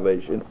soul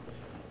salvation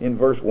in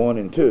verse 1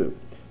 and 2.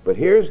 But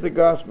here's the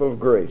gospel of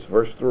grace,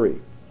 verse 3.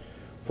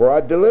 For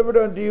I delivered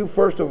unto you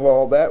first of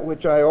all that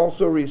which I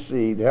also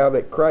received, how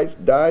that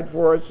Christ died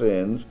for our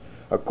sins,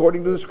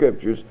 according to the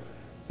Scriptures,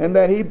 and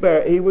that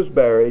he was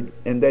buried,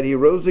 and that he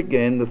rose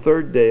again the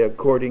third day,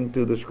 according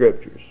to the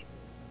Scriptures.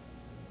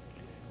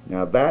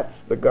 Now that's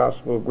the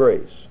gospel of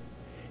grace.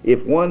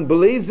 If one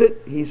believes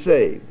it, he's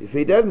saved. If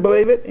he doesn't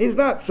believe it, he's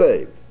not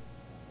saved.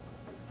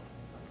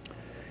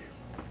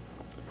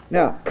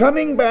 Now,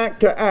 coming back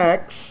to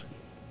Acts,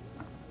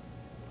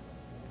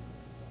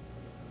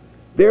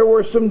 there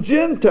were some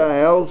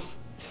Gentiles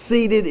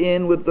seated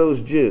in with those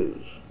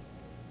Jews.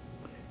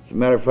 As a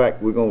matter of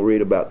fact, we're going to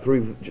read about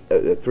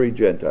three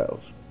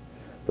Gentiles.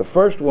 The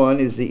first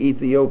one is the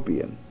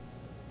Ethiopian.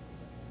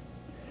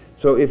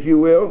 So if you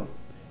will,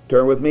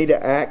 turn with me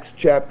to Acts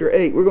chapter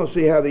 8. We're going to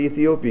see how the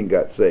Ethiopian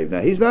got saved.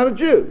 Now, he's not a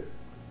Jew.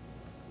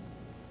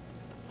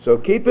 So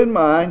keep in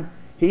mind,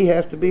 he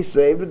has to be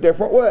saved a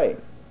different way.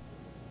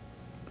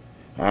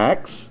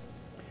 Acts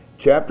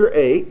chapter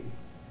 8.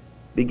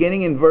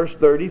 Beginning in verse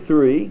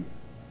 36,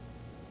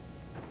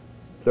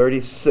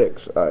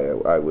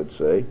 I would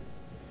say.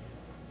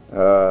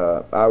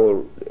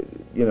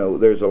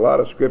 There's a lot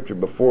of scripture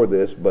before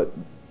this, but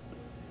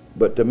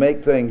to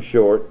make things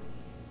short,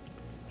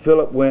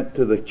 Philip went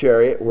to the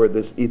chariot where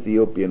this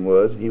Ethiopian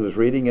was. He was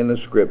reading in the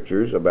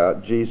scriptures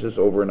about Jesus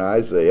over in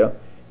Isaiah.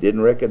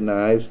 Didn't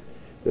recognize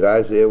that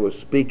Isaiah was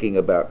speaking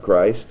about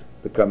Christ,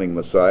 the coming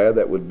Messiah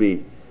that would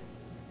be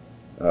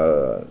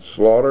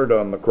slaughtered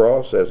on the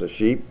cross as a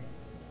sheep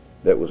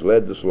that was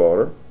led to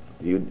slaughter.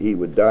 He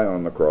would die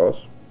on the cross.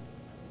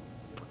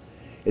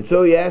 And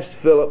so he asked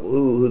Philip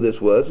who this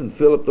was, and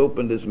Philip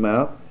opened his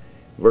mouth.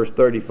 Verse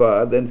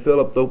 35, then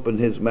Philip opened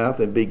his mouth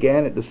and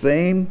began at the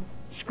same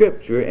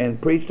scripture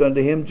and preached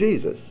unto him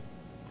Jesus.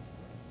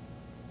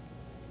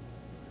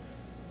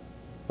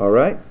 All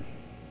right?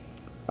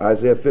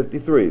 Isaiah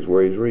 53 is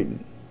where he's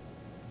reading.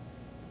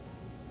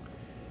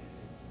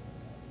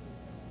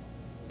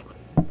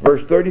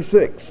 Verse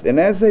 36, and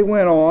as they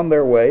went on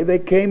their way, they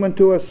came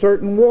unto a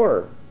certain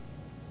water.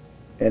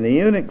 And the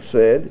eunuch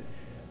said,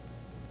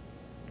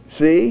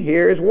 see,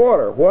 here is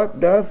water. What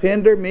doth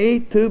hinder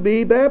me to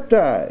be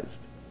baptized?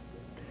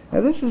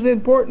 Now this is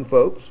important,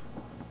 folks.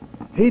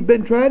 He'd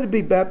been trying to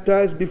be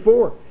baptized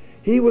before.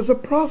 He was a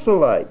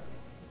proselyte.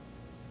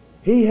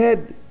 He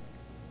had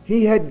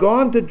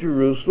gone to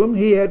Jerusalem.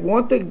 He had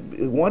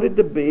wanted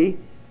to be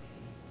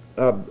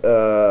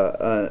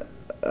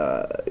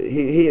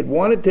he had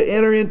wanted to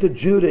enter into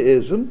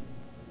Judaism,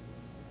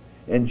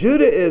 And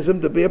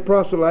Judaism, to be a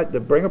proselyte, to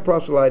bring a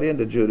proselyte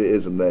into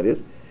Judaism, that is,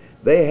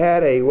 they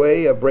had a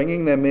way of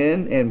bringing them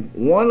in, and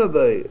one of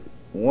the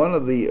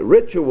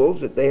rituals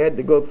that they had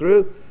to go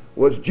through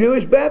was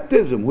Jewish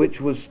baptism,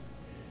 which was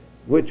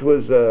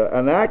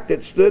an act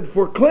that stood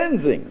for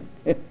cleansing.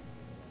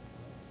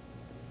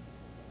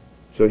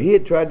 So he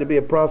had tried to be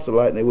a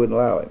proselyte, and they wouldn't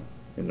allow him.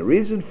 And the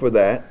reason for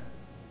that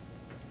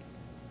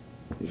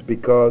is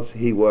because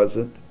he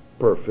wasn't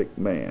perfect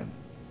man.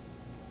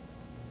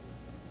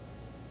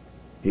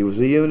 He was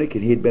a eunuch,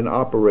 and he'd been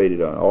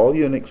operated on. All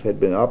eunuchs had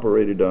been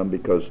operated on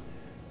because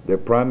their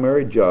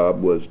primary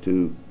job was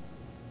to,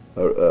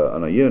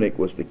 on a eunuch,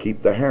 was to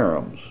keep the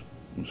harems.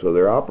 And so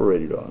they're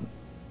operated on.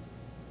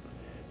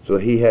 So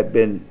he had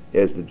been,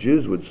 as the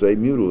Jews would say,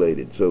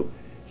 mutilated. So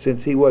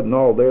since he wasn't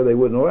all there, they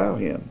wouldn't allow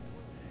him.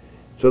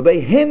 So they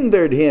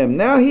hindered him.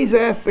 Now he's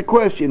asked the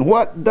question,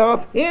 what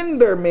doth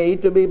hinder me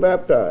to be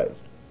baptized?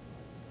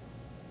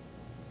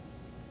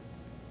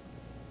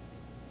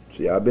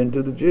 See, I've been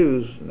to the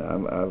Jews, and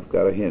I've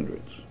got a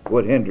hindrance.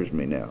 What hinders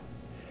me now?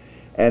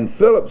 And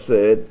Philip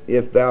said,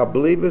 if thou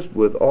believest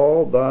with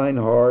all thine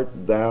heart,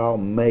 thou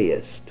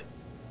mayest.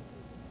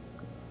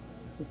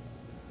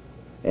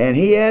 And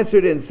he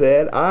answered and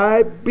said,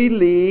 I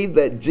believe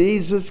that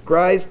Jesus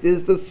Christ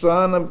is the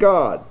Son of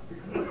God.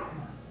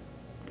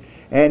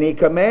 And he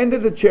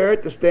commanded the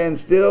chariot to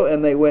stand still,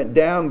 and they went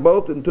down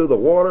both into the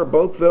water,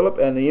 both Philip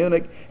and the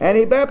eunuch, and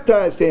he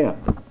baptized him.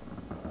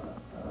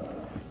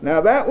 Now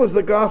that was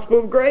the gospel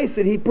of grace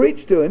that he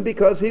preached to him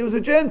because he was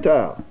a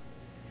Gentile.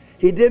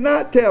 He did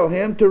not tell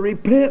him to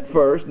repent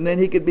first and then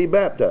he could be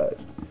baptized.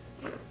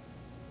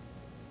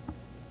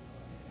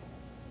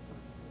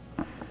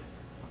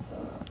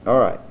 All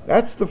right,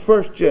 that's the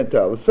first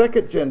Gentile. The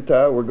second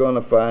Gentile we're going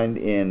to find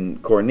in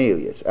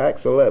Cornelius,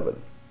 Acts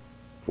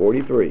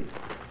 11:43.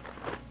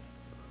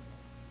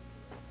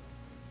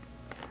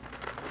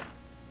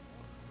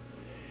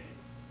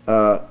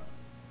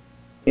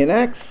 In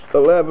Acts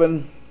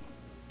 11,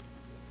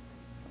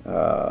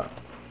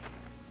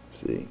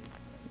 see,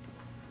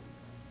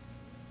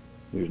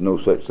 there's no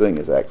such thing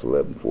as Acts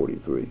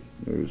 11:43.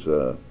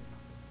 There's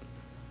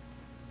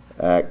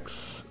Acts,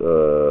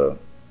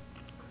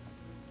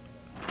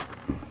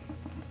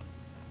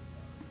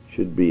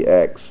 should be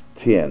Acts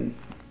 10,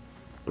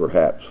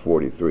 perhaps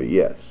 43,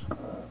 yes.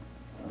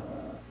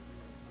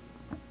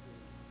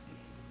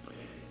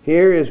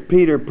 Here is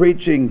Peter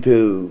preaching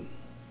to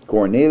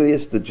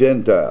Cornelius the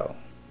Gentile.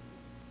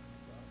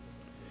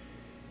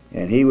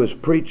 And he was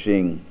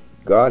preaching.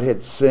 God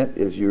had sent,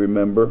 as you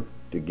remember,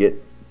 to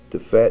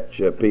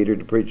fetch Peter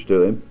to preach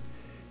to him,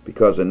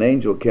 because an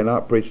angel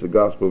cannot preach the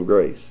gospel of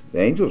grace. The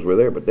angels were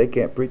there, but they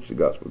can't preach the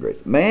gospel of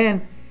grace.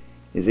 Man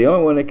is the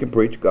only one that can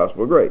preach the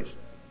gospel of grace.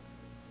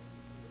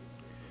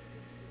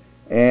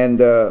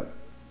 And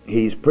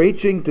he's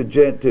preaching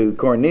to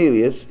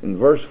Cornelius in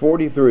verse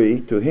 43,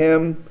 to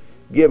him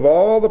give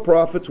all the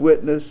prophets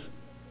witness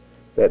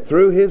that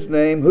through his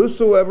name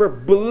whosoever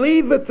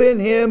believeth in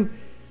him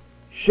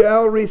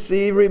shall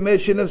receive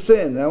remission of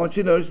sin. Now I want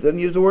you to notice he doesn't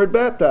use the word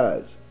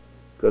baptize,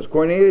 because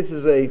Cornelius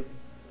is a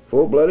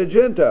full-blooded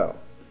Gentile.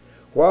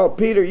 While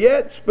Peter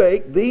yet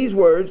spake these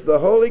words, the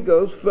Holy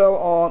Ghost fell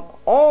on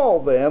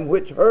all them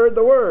which heard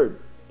the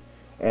word.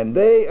 And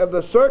they of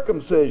the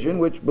circumcision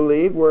which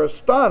believed were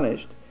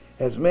astonished,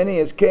 as many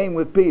as came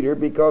with Peter,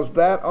 because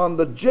that on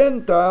the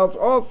Gentiles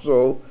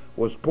also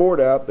was poured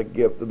out the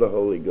gift of the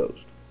Holy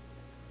Ghost.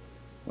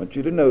 I want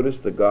you to notice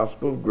the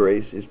gospel of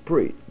grace is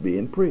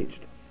being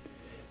preached.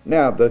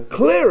 Now, the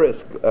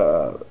clearest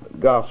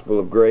gospel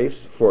of grace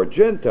for a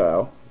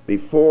Gentile,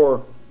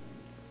 before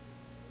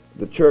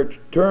the church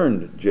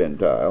turned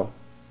Gentile,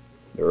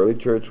 the early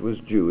church was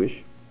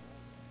Jewish,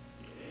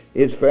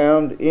 is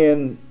found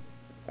in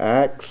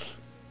Acts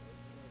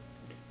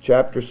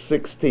chapter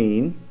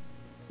 16,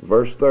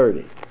 verse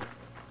 30.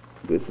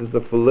 This is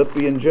the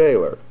Philippian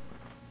jailer.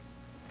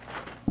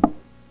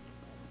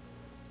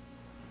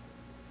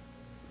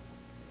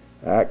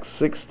 Acts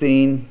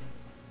 16,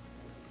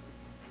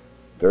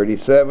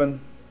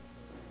 37.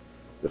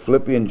 The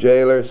Philippian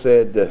jailer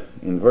said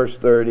in verse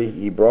 30,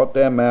 he brought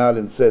them out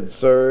and said,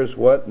 Sirs,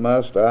 what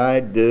must I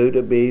do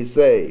to be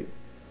saved?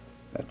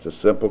 That's a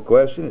simple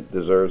question. It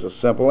deserves a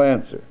simple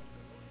answer.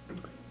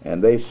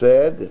 And they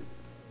said,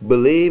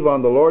 Believe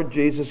on the Lord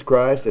Jesus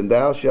Christ, and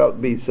thou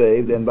shalt be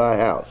saved in thy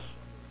house.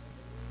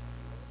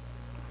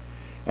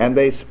 And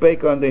they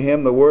spake unto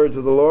him the words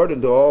of the Lord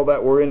unto all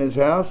that were in his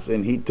house,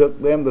 and he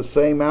took them the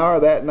same hour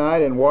that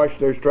night, and washed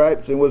their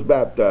stripes, and was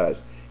baptized,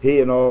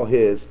 he and all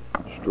his,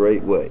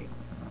 straightway.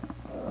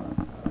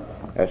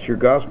 That's your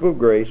gospel of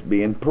grace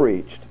being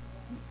preached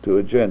to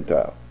a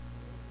Gentile.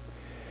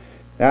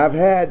 Now I've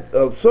had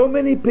so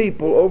many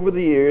people over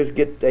the years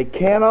they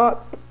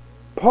cannot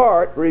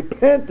part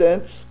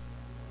repentance,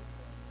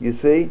 you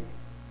see,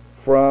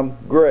 from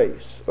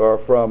grace, or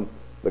from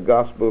the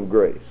gospel of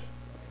grace.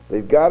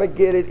 They've got to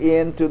get it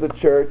into the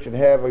church and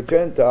have a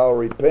Gentile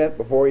repent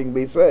before he can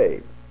be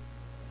saved.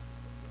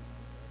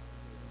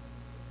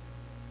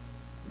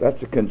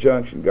 That's a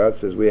conjunction. God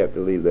says we have to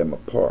leave them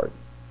apart.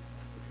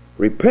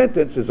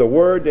 Repentance is a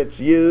word that's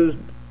used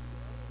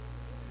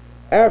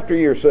after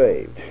you're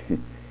saved.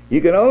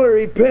 You can only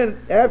repent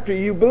after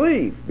you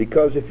believe,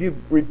 because if you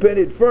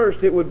repented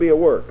first, it would be a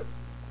work.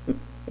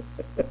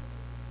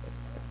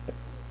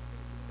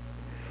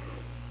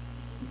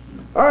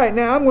 All right,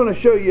 now I'm going to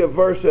show you a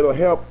verse that'll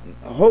help,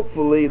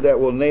 hopefully that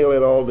will nail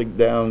it all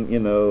down,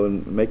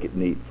 and make it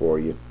neat for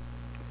you.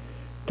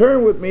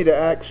 Turn with me to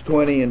Acts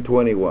 20 and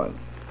 21.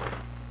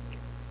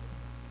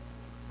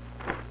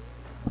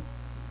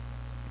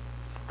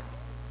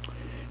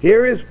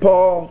 Here is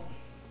Paul,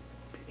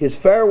 his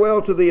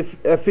farewell to the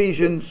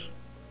Ephesians.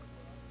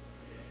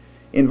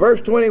 In verse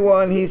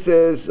 21 he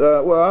says,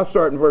 I'll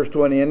start in verse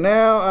 20. And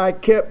now I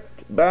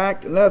kept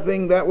back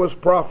nothing that was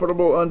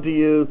profitable unto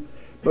you,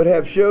 but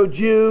have showed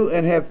you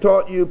and have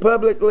taught you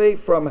publicly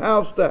from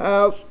house to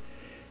house,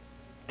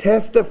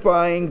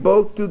 testifying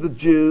both to the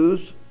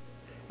Jews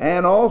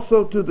and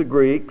also to the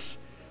Greeks,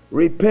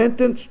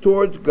 repentance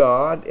towards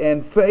God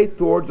and faith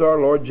towards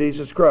our Lord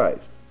Jesus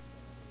Christ.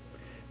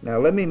 Now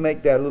let me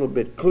make that a little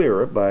bit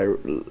clearer by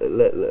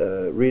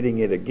reading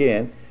it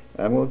again.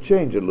 I'm going to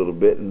change it a little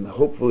bit, and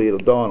hopefully it'll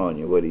dawn on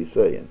you what he's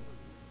saying.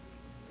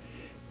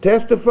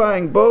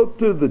 Testifying both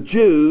to the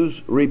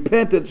Jews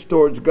repentance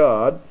towards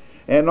God,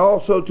 and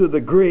also to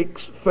the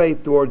Greeks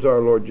faith towards our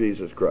Lord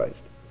Jesus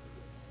Christ.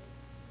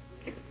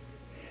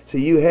 So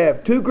you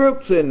have two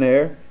groups in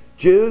there,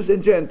 Jews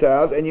and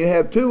Gentiles, and you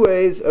have two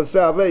ways of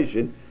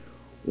salvation.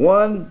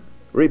 One,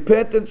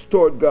 repentance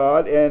toward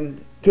God,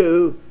 and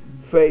two,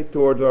 faith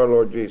towards our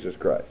Lord Jesus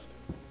Christ.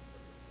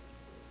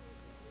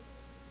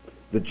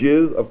 The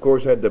Jew, of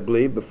course, had to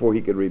believe before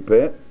he could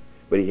repent,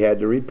 but he had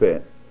to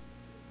repent.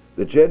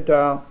 The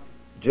Gentile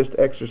just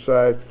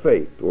exercised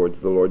faith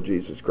towards the Lord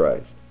Jesus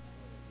Christ.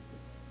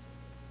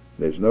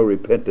 There's no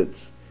repentance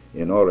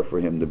in order for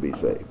him to be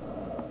saved.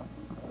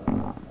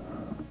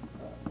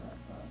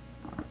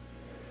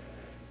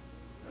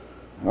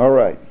 All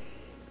right.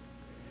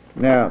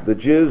 Now, the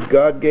Jews,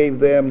 God gave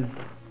them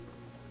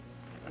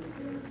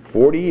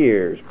 40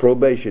 years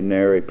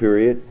probationary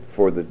period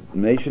for the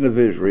nation of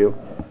Israel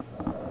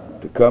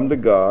to come to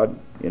God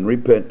in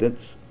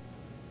repentance,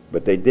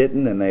 but they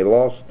didn't, and they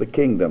lost the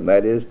kingdom.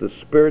 That is the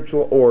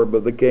spiritual orb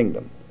of the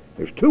kingdom.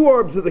 There's two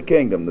orbs of the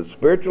kingdom, the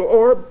spiritual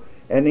orb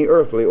and the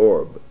earthly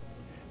orb.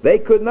 They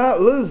could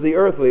not lose the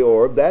earthly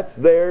orb. That's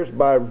theirs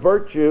by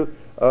virtue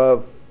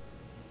of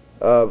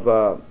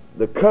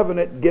the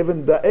covenant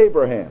given to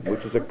Abraham,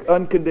 which is an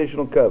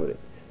unconditional covenant.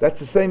 That's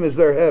the same as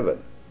their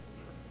heaven.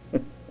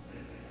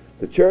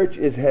 The church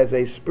has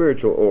a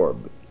spiritual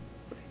orb,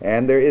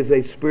 and there is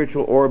a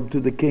spiritual orb to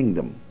the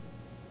kingdom.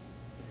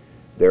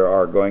 There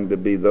are going to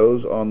be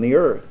those on the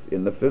earth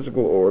in the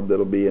physical orb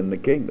that'll be in the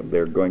kingdom.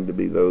 There are going to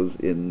be those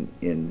in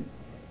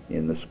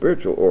the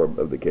spiritual orb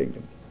of the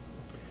kingdom.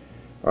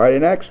 All right,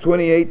 in Acts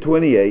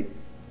 28:28,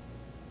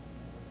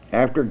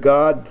 after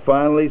God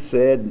finally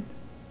said,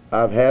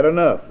 I've had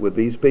enough with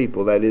these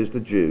people, that is the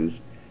Jews,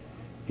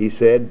 he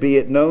said, Be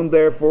it known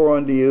therefore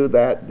unto you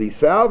that the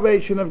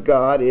salvation of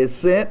God is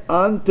sent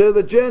unto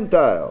the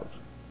Gentiles,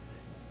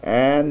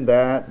 and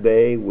that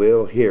they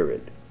will hear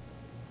it.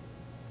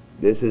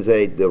 This is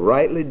the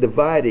rightly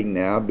dividing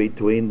now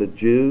between the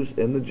Jews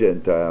and the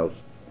Gentiles.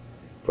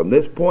 From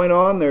this point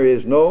on, there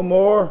is no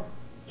more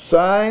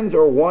signs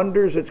or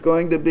wonders that's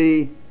going to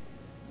be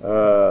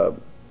done.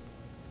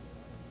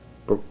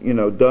 There's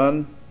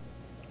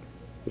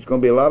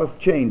going to be a lot of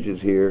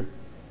changes here.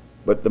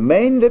 But the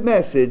main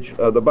message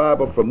of the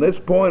Bible from this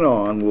point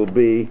on will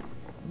be,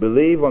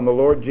 believe on the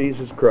Lord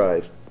Jesus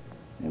Christ,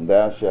 and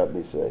thou shalt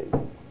be saved.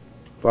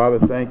 Father,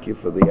 thank you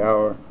for the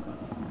hour.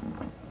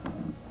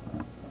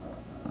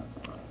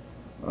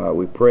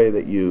 We pray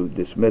that you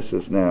dismiss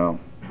us now.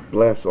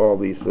 Bless all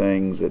these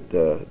things,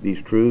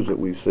 these truths that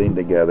we've seen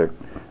together,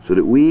 so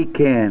that we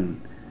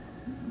can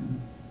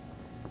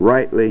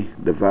rightly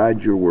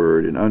divide your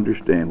word and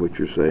understand what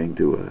you're saying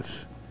to us.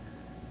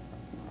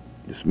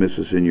 Dismiss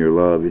us in your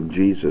love. In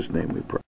Jesus' name we pray.